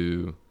nice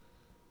to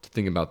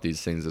think about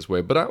these things this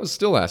way. But I was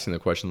still asking the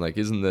question, like,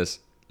 isn't this,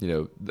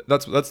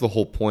 that's the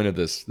whole point of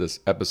this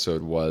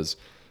episode was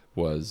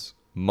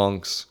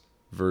monks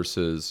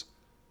versus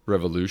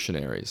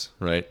revolutionaries,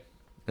 right?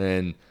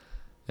 And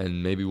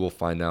maybe we'll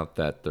find out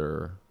that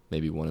they're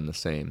maybe one and the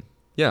same.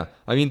 Yeah,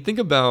 I mean, think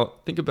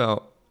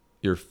about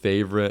your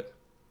favorite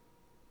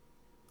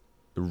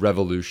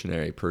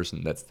revolutionary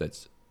person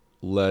that's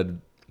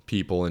led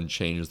people and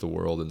changed the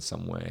world in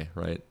some way,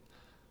 right?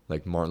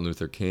 Like Martin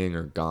Luther King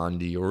or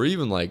Gandhi, or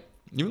even like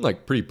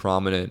pretty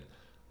prominent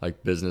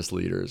like business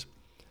leaders.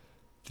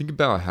 Think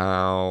about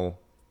how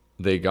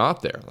they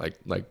got there,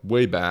 like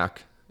way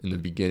back in the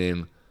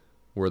beginning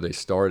where they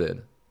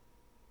started.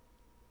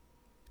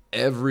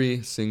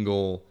 Every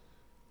single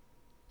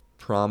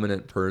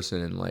prominent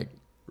person and like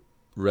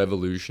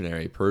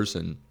revolutionary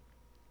person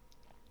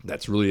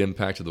that's really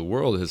impacted the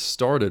world has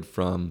started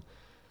from,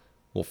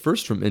 well,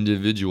 first from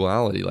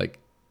individuality, like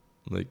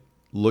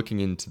looking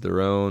into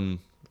their own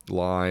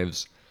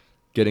lives,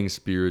 getting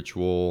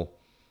spiritual,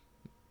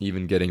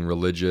 even getting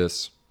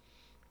religious,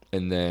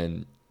 and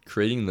then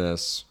creating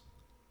this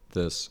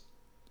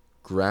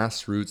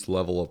grassroots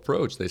level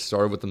approach. They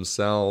started with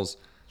themselves,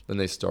 then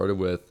they started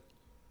with,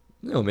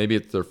 maybe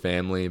it's their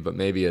family, but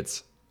maybe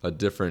it's a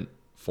different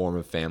form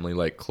of family,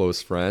 like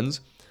close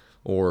friends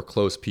or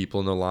close people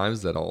in their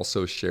lives that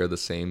also share the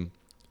same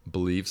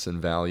beliefs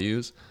and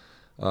values.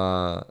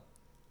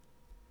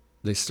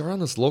 They start on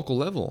this local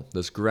level,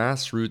 this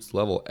grassroots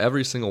level.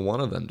 Every single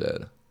one of them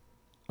did.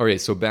 Okay,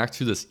 so back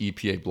to this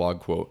EPA blog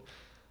quote.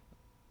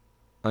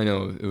 I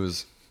know it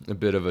was a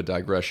bit of a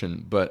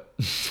digression, but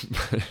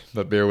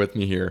but bear with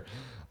me here.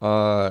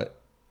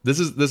 This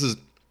is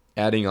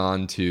adding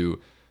on to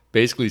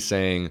basically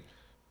saying,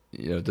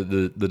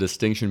 the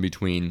distinction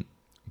between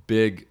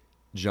big,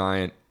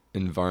 giant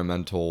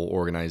environmental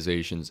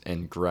organizations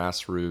and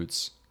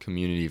grassroots,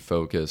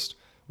 community-focused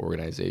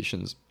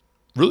organizations.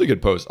 Really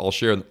good post. I'll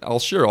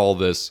share all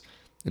this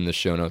in the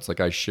show notes. Like,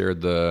 I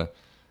shared the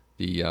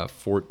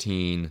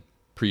 14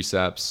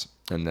 precepts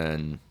and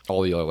then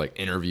all the other like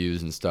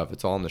interviews and stuff.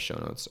 It's all in the show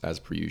notes as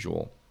per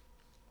usual.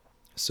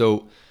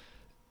 So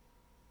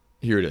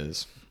here it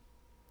is.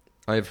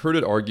 I have heard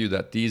it argued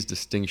that these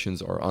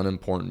distinctions are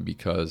unimportant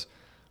because,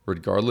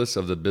 regardless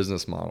of the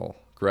business model,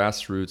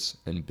 grassroots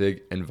and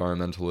big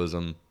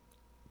environmentalism,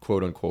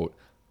 quote unquote,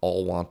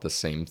 all want the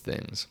same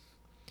things.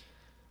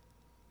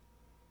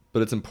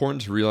 But it's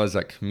important to realize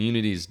that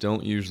communities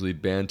don't usually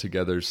band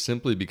together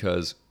simply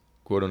because,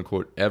 quote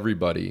unquote,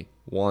 everybody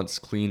wants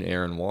clean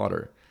air and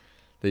water.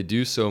 They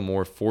do so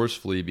more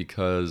forcefully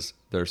because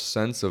their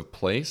sense of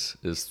place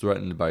is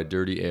threatened by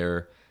dirty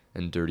air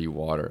and dirty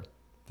water.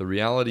 The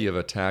reality of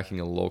attacking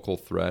a local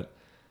threat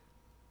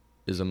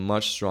is a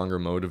much stronger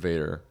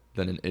motivator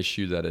than an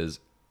issue that is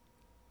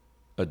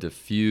a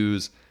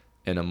diffuse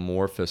and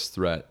amorphous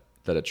threat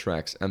that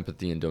attracts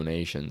empathy and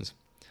donations.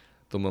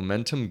 The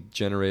momentum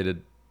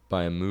generated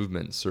by a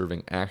movement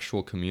serving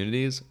actual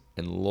communities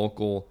and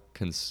local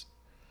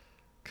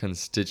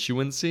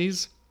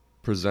constituencies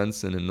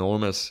presents an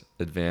enormous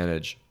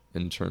advantage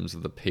in terms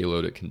of the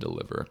payload it can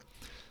deliver.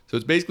 So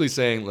it's basically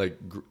saying like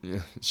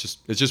it's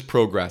just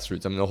pro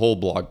grassroots. I mean, the whole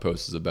blog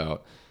post is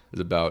about I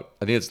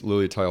think it's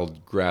literally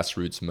titled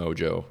Grassroots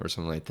Mojo or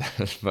something like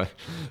that. But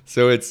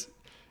so it's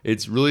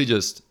really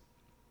just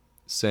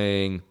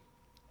saying,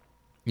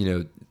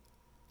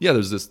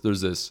 there's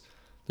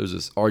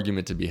this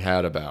argument to be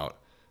had about,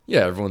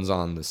 everyone's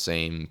on the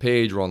same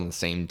page, we're on the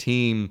same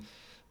team,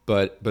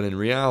 but in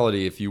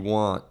reality, if you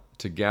want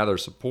to gather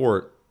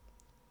support,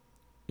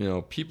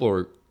 people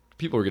are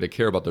going to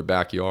care about their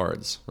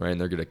backyards, right?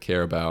 And they're going to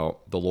care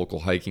about the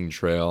local hiking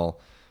trail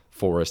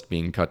forest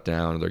being cut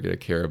down. They're going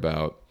to care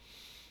about,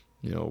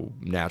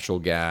 natural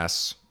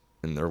gas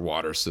in their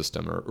water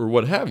system or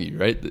what have you,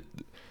 right?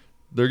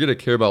 They're going to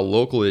care about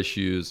local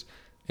issues,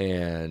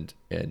 and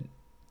the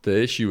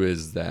issue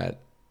is that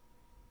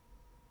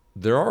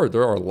there are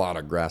a lot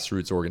of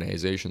grassroots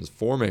organizations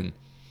forming,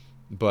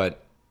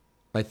 but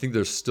I think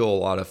there's still a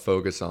lot of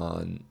focus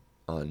on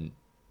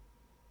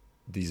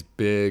these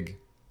big,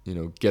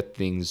 get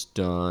things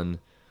done,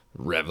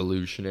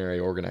 revolutionary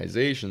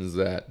organizations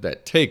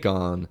that take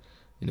on,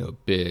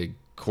 big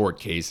court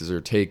cases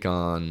or take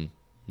on,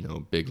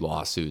 big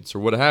lawsuits or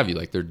what have you.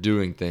 Like, they're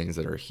doing things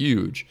that are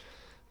huge,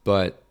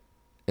 but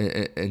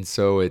and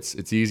so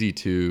it's easy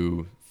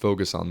to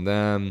focus on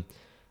them.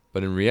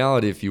 But in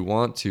reality, if you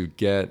want to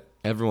get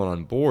everyone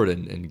on board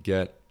and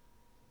get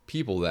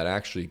people that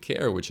actually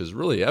care, which is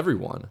really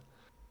everyone,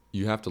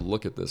 you have to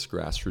look at this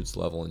grassroots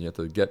level and you have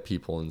to get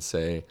people and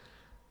say,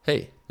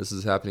 hey, this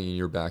is happening in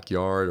your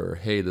backyard, or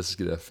hey, this is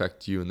going to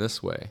affect you in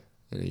this way.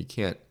 And you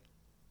can't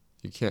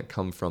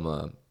come from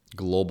a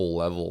global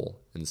level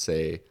and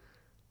say,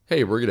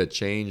 hey, we're going to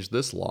change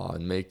this law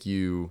and make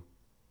you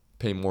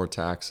pay more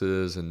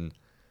taxes and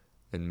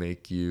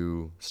make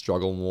you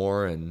struggle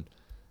more, and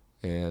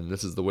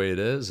this is the way it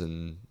is,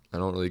 and I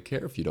don't really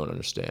care if you don't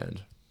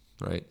understand,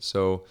 right?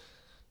 So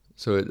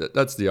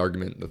that's the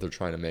argument that they're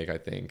trying to make, I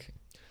think.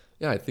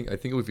 I think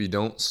if we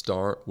don't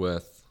start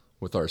with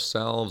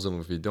ourselves, and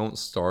if we don't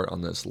start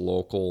on this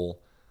local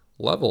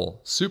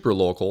level, super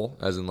local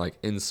as in like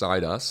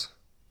inside us,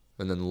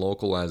 and then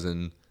local as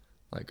in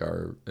like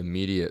our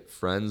immediate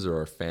friends or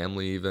our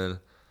family, even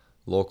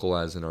local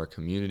as in our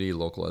community,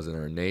 local as in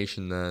our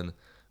nation, then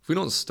if we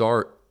don't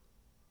start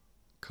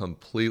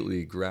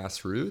completely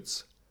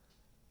grassroots,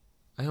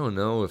 I don't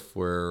know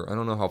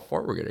how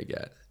far we're going to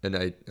get. And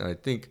I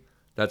think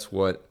that's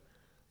what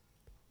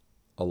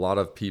a lot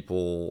of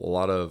people, a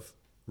lot of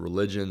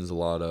religions, a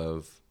lot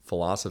of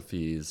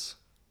philosophies,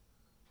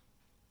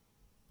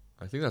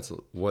 I think that's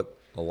what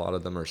a lot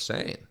of them are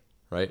saying,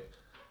 right?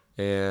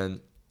 And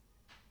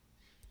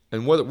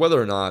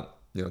whether or not,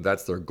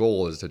 that's their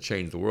goal, is to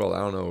change the world. I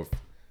don't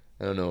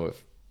know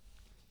if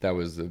that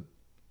was the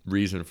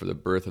reason for the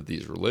birth of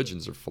these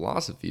religions or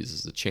philosophies,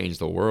 is to change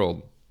the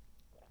world.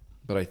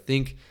 But I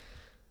think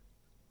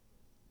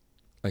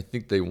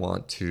they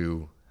want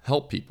to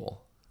help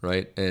people,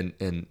 right?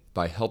 And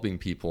by helping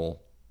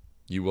people,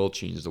 you will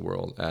change the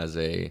world as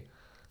a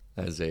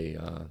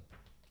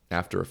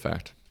after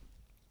effect.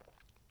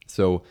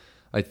 So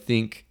I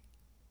think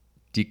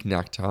Thich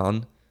Nhat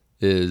Hanh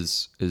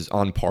is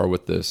on par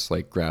with this,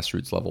 like,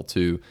 grassroots level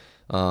too.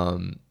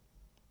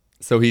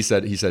 So he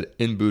said,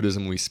 in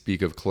Buddhism, we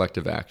speak of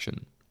collective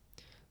action.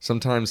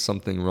 Sometimes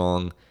something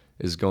wrong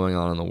is going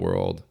on in the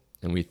world,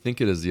 and we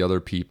think it is the other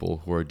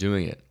people who are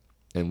doing it,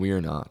 and we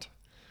are not.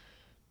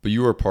 But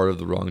you are part of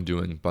the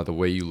wrongdoing by the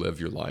way you live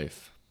your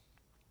life.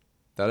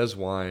 That is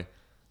why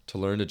to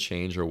learn to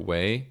change our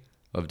way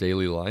of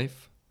daily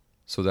life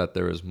so that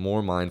there is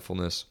more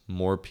mindfulness,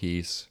 more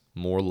peace,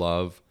 more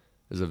love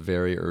is a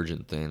very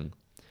urgent thing.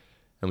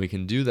 And we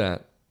can do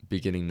that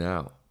beginning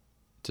now,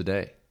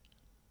 today.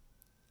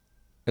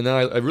 And then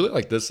I really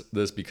like this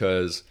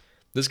because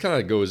this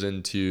kind of goes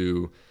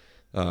into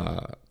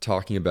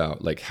talking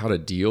about like how to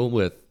deal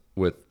with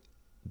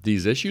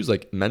these issues,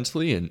 like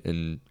mentally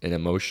and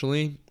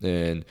emotionally.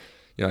 And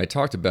I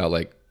talked about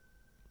like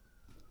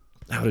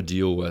how to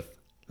deal with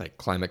like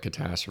climate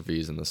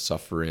catastrophes and the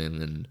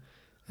suffering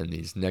and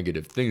these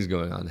negative things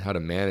going on, how to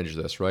manage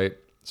this, right?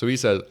 So he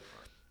said,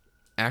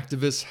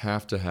 activists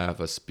have to have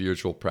a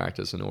spiritual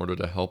practice in order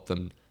to help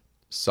them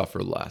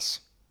suffer less,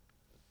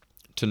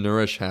 to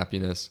nourish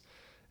happiness,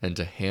 and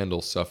to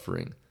handle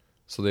suffering,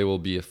 so they will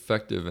be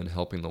effective in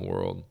helping the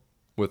world.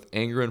 With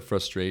anger and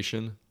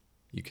frustration,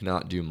 you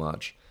cannot do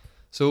much.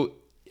 So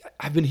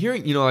I've been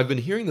hearing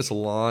this a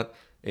lot,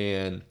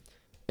 and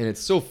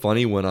it's so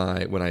funny when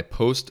I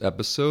post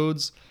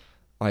episodes,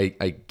 I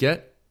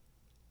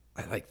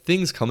like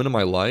things come into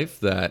my life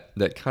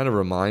that kind of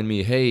remind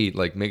me, hey,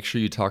 like make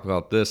sure you talk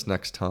about this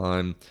next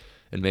time,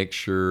 and make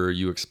sure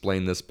you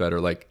explain this better,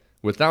 like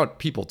without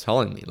people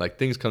telling me, like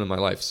things come to my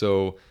life.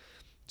 So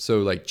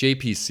like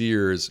JP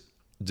Sears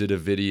did a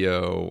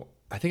video,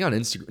 I think on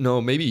Instagram,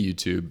 no, maybe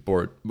YouTube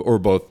or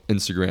both,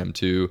 Instagram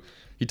too.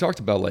 He talked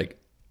about like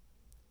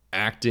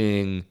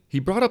acting. He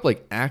brought up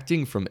like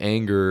acting from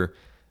anger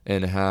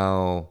and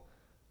how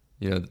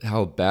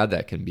bad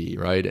that can be,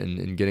 right?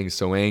 And getting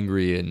so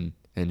angry and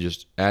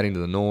just adding to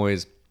the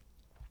noise.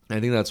 I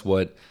think that's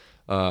what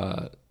the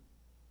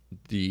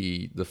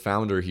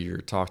founder here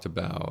talked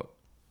about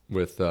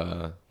with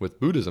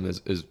Buddhism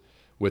is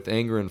with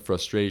anger and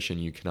frustration,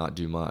 you cannot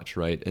do much,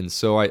 right? And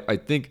so I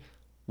think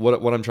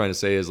what I'm trying to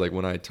say is, like,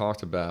 when I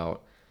talked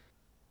about,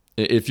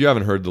 if you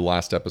haven't heard the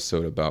last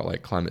episode about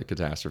like climate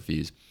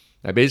catastrophes,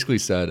 I basically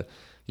said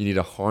you need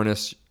to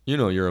harness,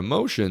 your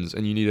emotions,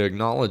 and you need to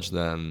acknowledge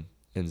them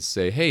and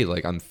say, hey,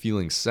 like, I'm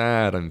feeling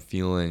sad, I'm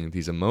feeling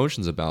these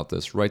emotions about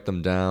this, write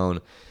them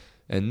down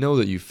and know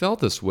that you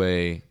felt this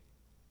way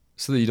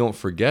so that you don't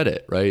forget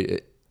it,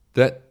 right?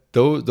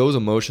 Those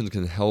emotions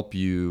can help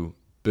you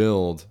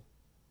build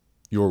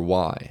your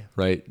why,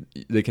 right?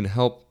 They can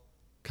help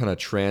kind of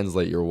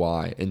translate your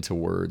why into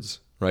words,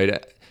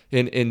 right?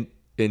 And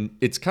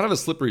it's kind of a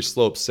slippery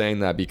slope saying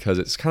that, because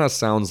it kind of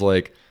sounds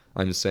like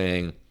I'm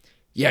saying,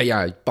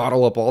 yeah,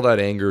 bottle up all that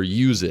anger,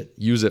 use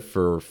it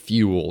for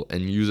fuel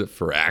and use it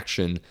for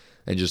action,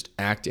 and just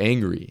act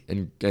angry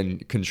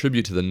and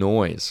contribute to the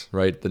noise,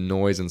 right? The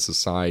noise in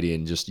society,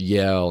 and just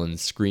yell and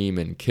scream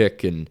and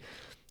kick and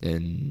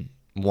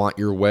want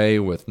your way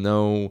with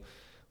no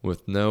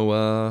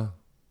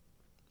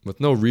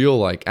real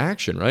like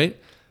action, right?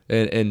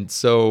 And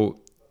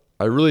so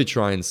I really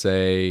try and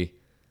say,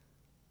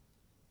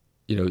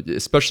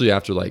 especially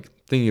after like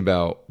thinking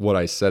about what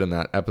I said in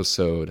that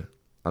episode,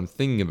 I'm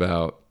thinking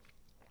about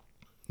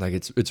like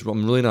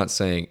I'm really not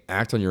saying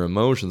act on your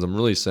emotions. I'm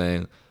really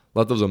saying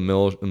let those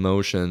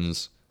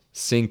emotions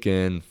sink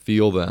in,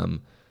 feel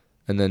them,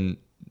 and then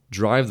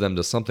drive them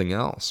to something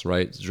else,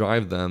 right?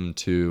 Drive them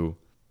to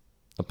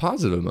a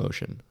positive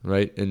emotion,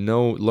 right? And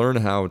learn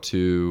how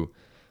to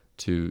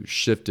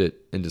shift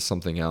it into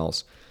something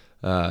else.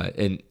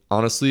 And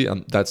honestly,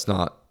 that's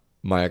not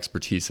my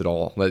expertise at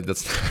all. Like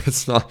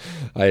that's not.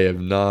 I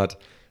am not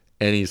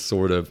any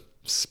sort of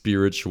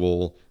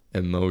spiritual,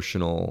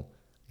 emotional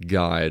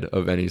guide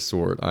of any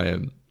sort. I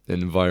am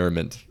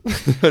environment.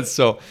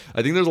 So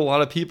I think there's a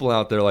lot of people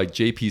out there like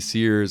JP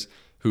Sears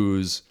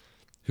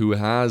who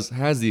has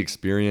the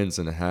experience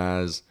and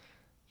has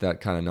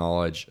that kind of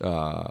knowledge.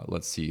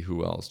 Let's see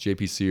who else.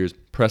 JP Sears,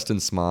 Preston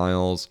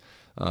Smiles,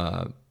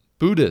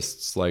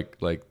 Buddhists like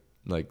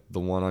the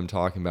one I'm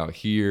talking about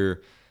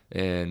here,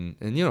 and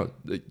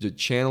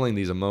channeling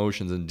these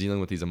emotions and dealing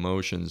with these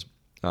emotions.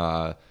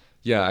 I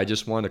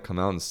just wanted to come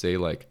out and say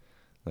like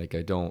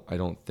I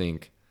don't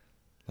think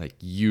like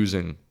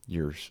using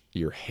your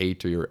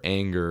hate or your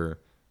anger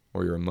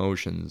or your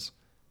emotions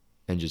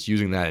and just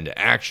using that into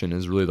action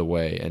is really the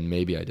way. And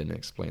maybe I didn't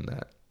explain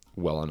that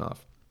well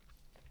enough.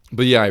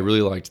 But yeah, I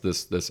really liked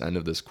this end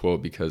of this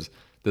quote, because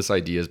this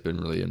idea has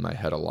been really in my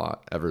head a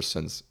lot ever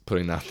since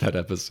putting out that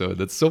episode.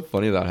 That's so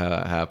funny about how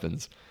that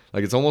happens.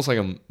 Like, it's almost like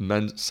I'm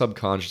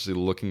subconsciously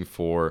looking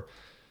for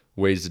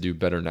ways to do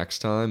better next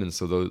time, and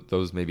so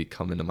those maybe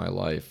come into my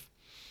life.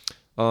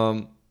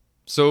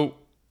 So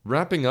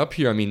wrapping up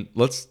here, I mean,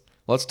 let's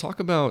talk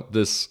about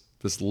this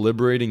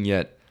liberating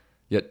yet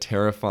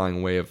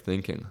terrifying way of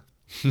thinking.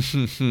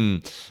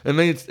 I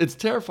mean, it's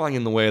terrifying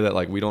in the way that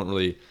like we don't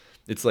really.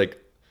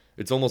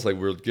 It's almost like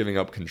we're giving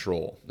up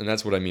control, and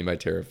that's what I mean by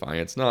terrifying.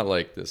 It's not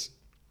like this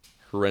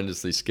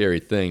horrendously scary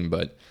thing,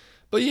 but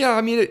yeah,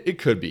 I mean, it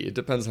could be. It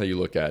depends how you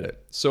look at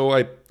it. So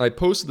I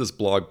posted this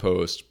blog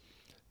post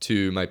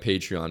to my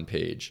Patreon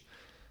page,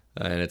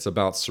 and it's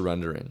about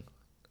surrendering.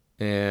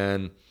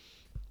 And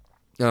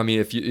I mean,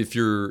 if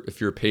you're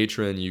a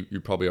patron, you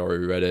probably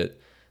already read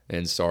it.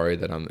 And sorry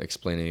that I'm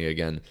explaining it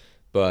again,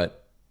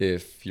 but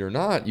if you're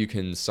not, you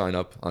can sign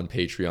up on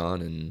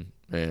Patreon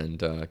and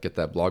get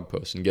that blog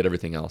post and get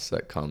everything else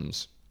that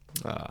comes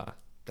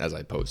as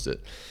I post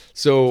it.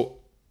 So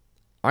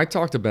I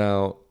talked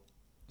about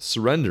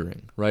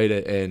surrendering, right?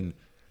 And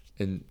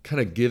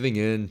kind of giving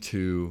in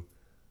to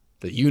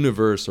the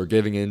universe, or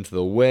giving into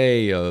the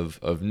way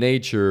of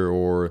nature,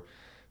 or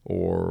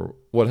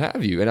what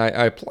have you. And I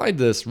applied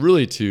this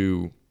really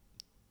to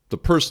the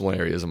personal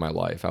areas of my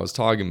life. I was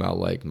talking about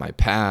like my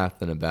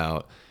path, and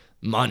about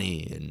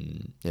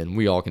money, and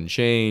we all can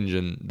change,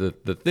 and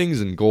the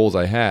things and goals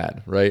I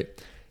had, right?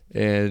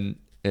 And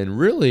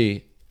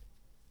really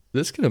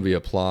this can be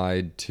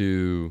applied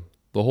to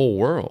the whole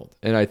world.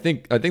 And I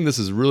think this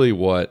is really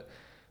what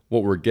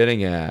we're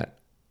getting at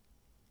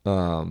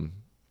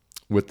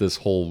with this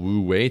whole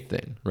Wu Wei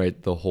thing,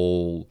 right? The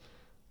whole,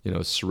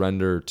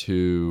 surrender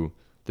to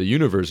the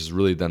universe is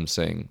really them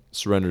saying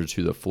surrender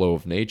to the flow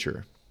of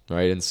nature,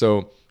 right? And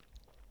so,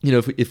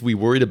 if we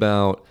worried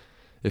about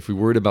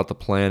the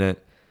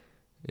planet,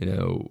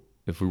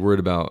 if we're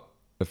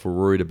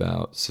worried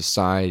about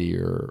society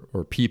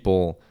or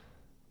people,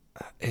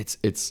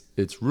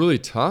 it's really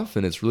tough,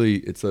 and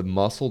it's a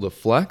muscle to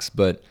flex.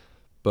 But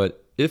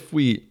if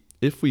we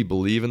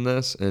believe in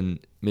this, and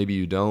maybe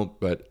you don't,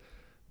 but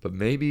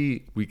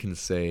maybe we can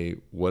say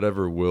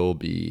whatever will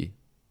be,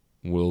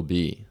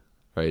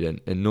 right?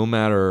 And no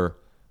matter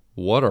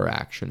what our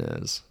action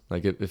is,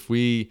 like if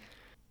we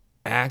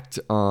act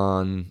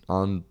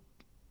on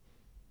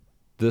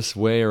this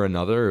way or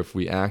another, if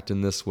we act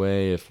in this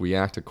way, if we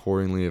act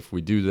accordingly, if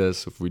we do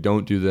this, if we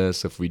don't do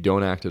this, if we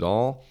don't act at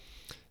all,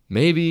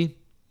 maybe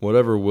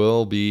whatever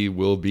will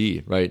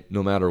be, right?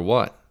 No matter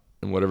what.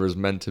 And whatever is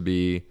meant to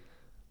be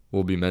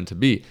will be meant to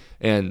be.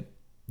 And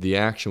the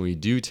action we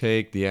do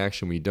take, the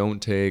action we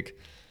don't take,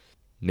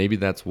 maybe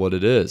that's what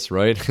it is,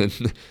 right?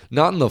 And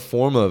not in the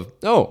form of,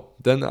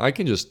 then I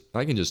can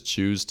just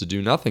choose to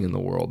do nothing in the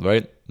world,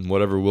 right? And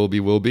whatever will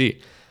be, will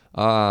be.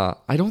 I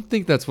don't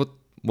think that's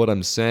what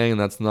I'm saying, and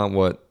that's not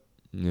what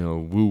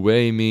Wu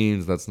Wei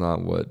means. That's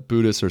not what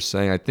Buddhists are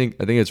saying. I think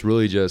it's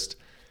really just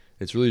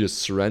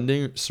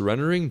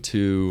surrendering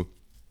to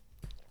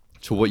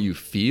what you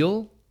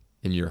feel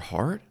in your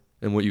heart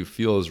and what you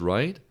feel is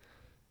right,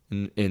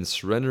 and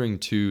surrendering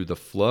to the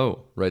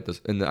flow, right?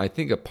 And I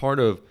think a part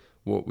of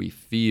what we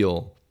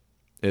feel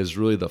is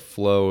really the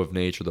flow of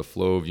nature, the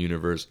flow of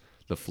universe,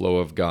 the flow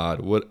of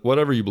God.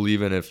 Whatever you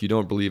believe in. If you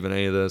don't believe in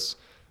any of this,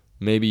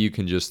 maybe you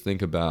can just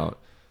think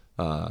about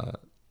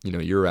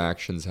your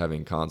actions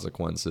having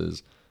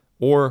consequences,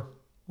 or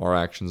our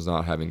actions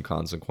not having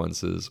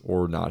consequences,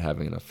 or not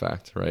having an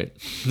effect, right?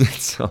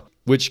 So,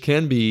 which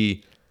can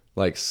be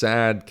like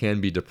sad,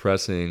 can be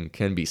depressing,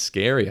 can be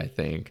scary, I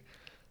think.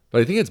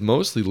 But I think it's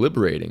mostly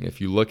liberating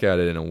if you look at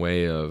it in a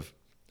way of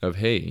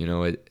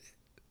hey,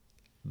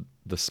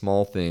 the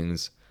small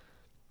things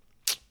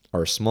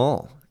are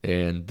small,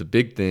 and the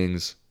big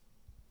things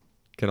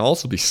can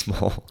also be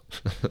small.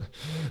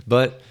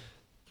 but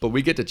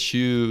we get to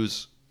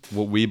choose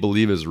what we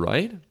believe is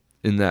right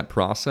in that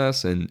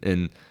process.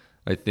 And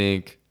I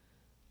think,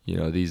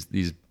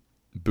 these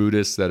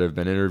Buddhists that have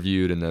been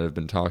interviewed and that have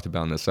been talked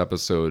about in this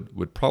episode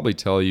would probably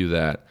tell you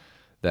that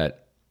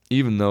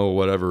even though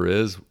whatever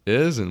is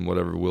and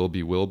whatever will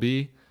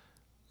be,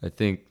 I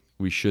think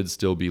we should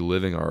still be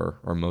living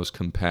our most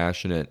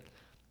compassionate,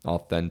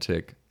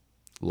 authentic,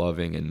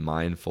 loving, and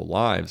mindful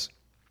lives.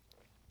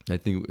 I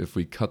think if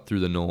we cut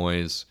through the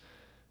noise,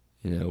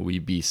 we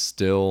be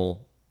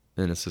still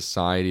in a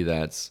society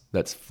that's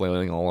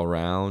flailing all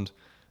around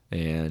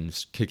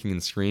and kicking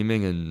and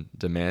screaming and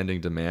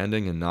demanding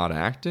and not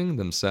acting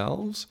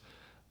themselves.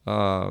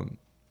 I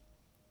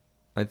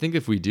think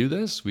if we do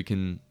this, we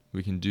can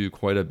do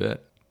quite a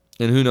bit.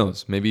 And who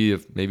knows? Maybe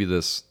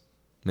this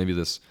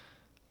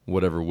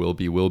whatever will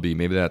be.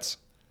 Maybe that's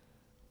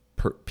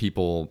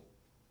people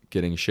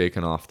getting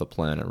shaken off the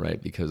planet,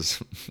 right?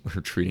 Because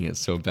we're treating it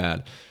so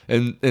bad,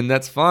 and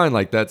that's fine.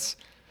 Like that's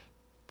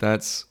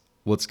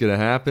what's gonna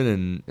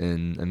happen.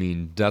 And I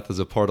mean, death is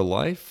a part of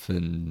life,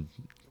 and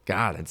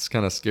God, it's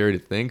kind of scary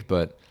to think,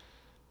 but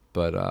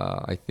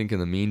I think in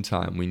the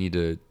meantime, we need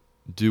to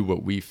do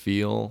what we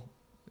feel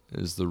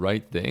is the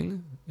right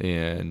thing,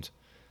 and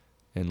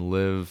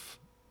live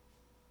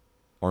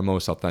our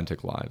most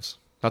authentic lives.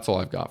 That's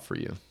all I've got for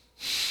you.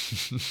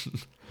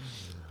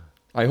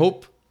 I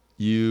hope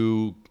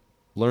you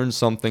learned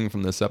something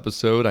from this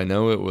episode. I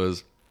know it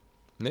was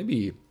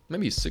maybe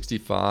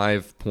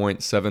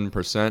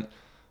 65.7%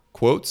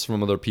 quotes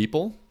from other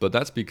people, but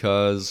that's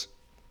because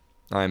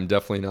I'm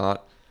definitely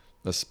not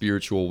a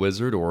spiritual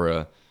wizard or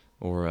a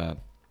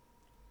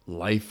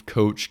life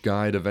coach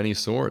guide of any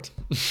sort.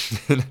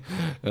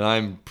 And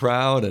I'm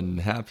proud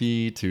and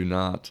happy to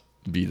not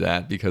be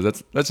that,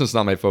 because that's just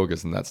not my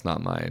focus, and that's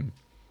not my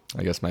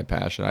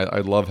passion. I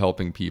love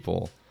helping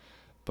people,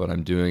 but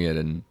I'm doing it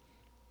in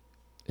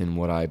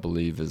what I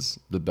believe is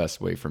the best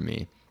way for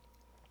me.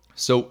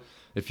 So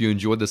if you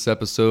enjoyed this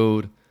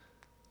episode,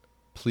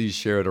 please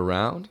share it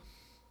around.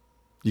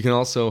 You can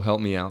also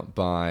help me out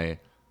by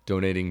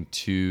donating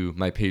to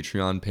my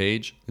Patreon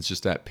page. It's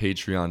just at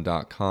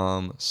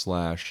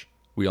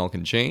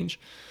patreon.com/weallcanchange.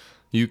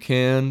 You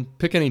can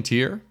pick any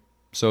tier.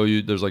 So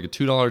there's like a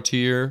 $2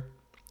 tier,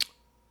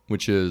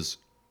 which is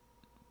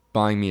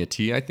buying me a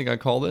tea, I think I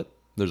called it.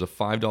 There's a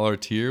 $5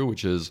 tier,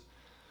 which is,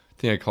 I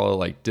think I call it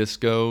like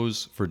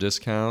discos for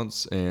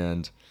discounts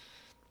and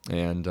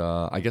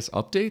I guess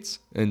updates.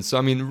 And so,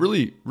 I mean,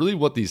 really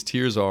what these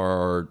tiers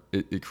are,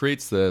 it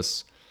creates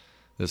this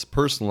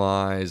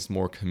personalized,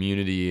 more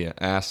community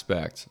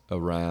aspect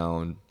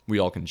around We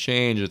All Can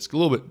Change. It's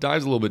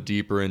dives a little bit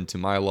deeper into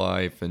my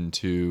life,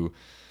 into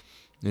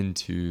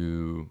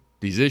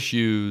these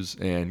issues,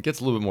 and gets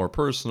a little bit more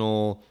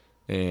personal,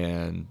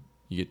 and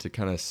You get to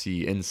kind of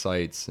see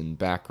insights and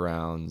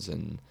backgrounds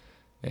and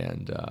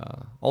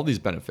all these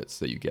benefits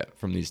that you get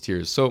from these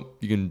tiers. So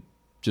you can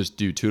just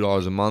do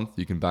 $2 a month.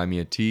 You can buy me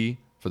a tea.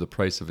 For the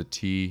price of a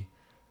tea,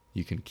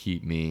 you can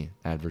keep me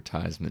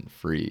advertisement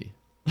free.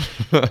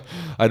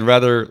 I'd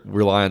rather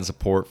rely on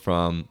support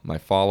from my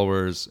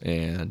followers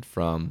and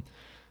from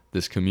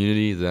this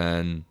community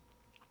than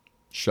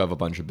shove a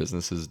bunch of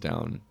businesses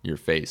down your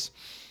face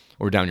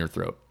or down your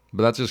throat.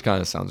 But that just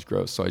kind of sounds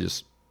gross. So I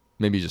just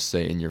maybe just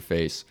say in your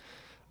face.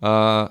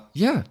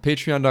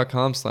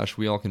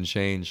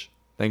 Patreon.com/weallcanchange.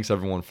 Thanks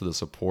everyone for the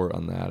support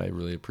on that. I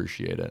really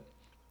appreciate it.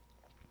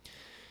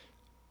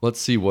 Let's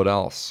see what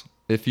else.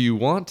 If you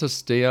want to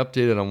stay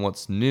updated on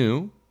what's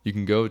new, you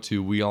can go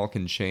to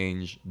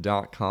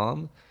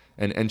weallcanchange.com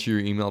and enter your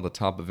email at the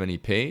top of any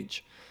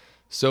page.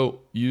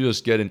 So you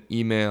just get an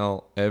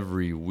email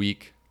every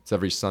week. It's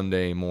every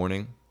Sunday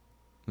morning.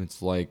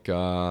 It's like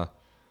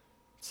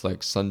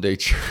Sunday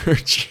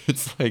church.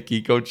 It's like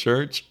Eco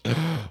Church,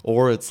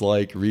 or it's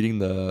like reading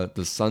the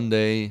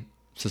Sunday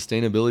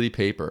sustainability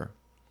paper,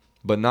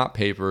 but not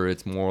paper.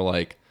 It's more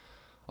like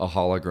a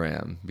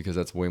hologram because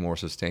that's way more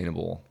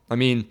sustainable. I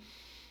mean,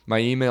 my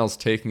email's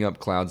taking up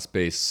cloud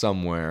space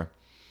somewhere,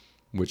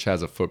 which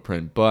has a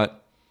footprint,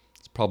 but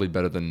it's probably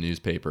better than a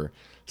newspaper.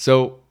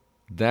 So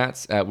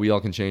that's at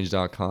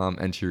weallcanchange.com.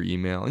 Enter your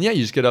email, and yeah,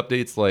 you just get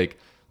updates like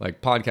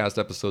podcast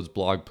episodes,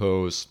 blog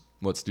posts,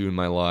 what's new in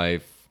my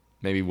life,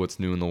 maybe what's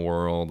new in the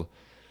world.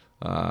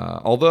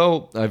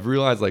 Although I've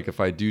realized like if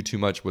I do too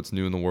much what's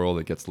new in the world,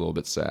 it gets a little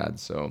bit sad.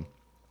 So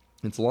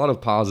it's a lot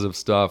of positive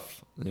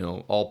stuff,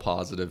 all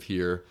positive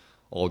here,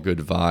 all good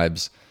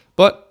vibes,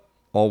 but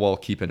all while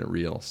keeping it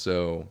real.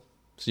 So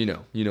you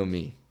know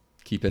me,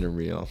 keeping it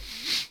real.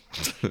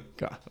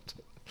 God,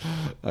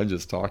 I'm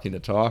just talking to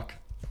talk.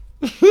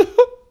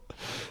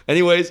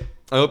 Anyways,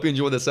 I hope you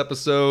enjoyed this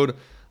episode.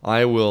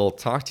 I will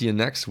talk to you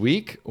next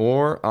week,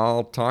 or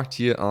I'll talk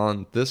to you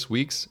on this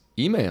week's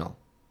email.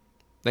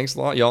 Thanks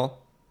a lot, y'all.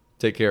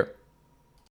 Take care.